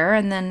or there,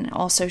 and then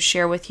also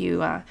share with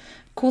you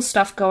cool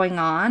stuff going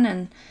on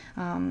and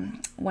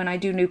when I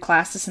do new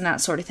classes and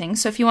that sort of thing.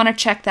 So if you want to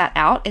check that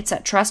out, it's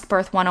at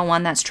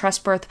trustbirth101. That's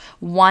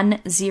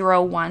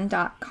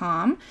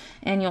trustbirth101.com.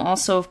 And you'll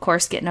also, of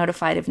course, get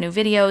notified of new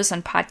videos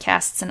and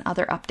podcasts and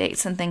other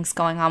updates and things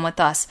going on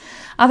with us.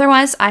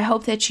 Otherwise, I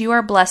hope that you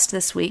are blessed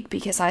this week,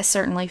 because I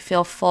certainly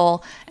feel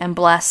full and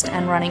blessed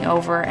and running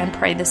over, and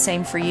pray the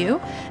same for you.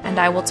 And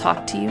I will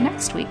talk to you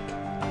next week.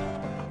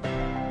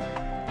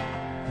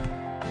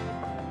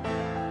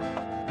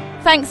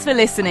 Thanks for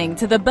listening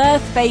to the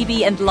Birth,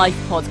 Baby and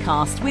Life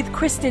podcast with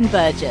Kristen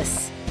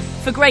Burgess.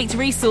 For great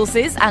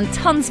resources and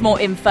tons more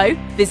info,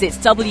 visit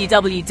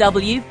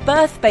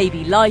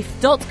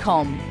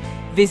www.birthbabylife.com.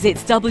 Visit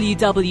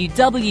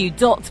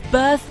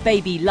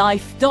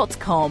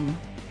www.birthbabylife.com.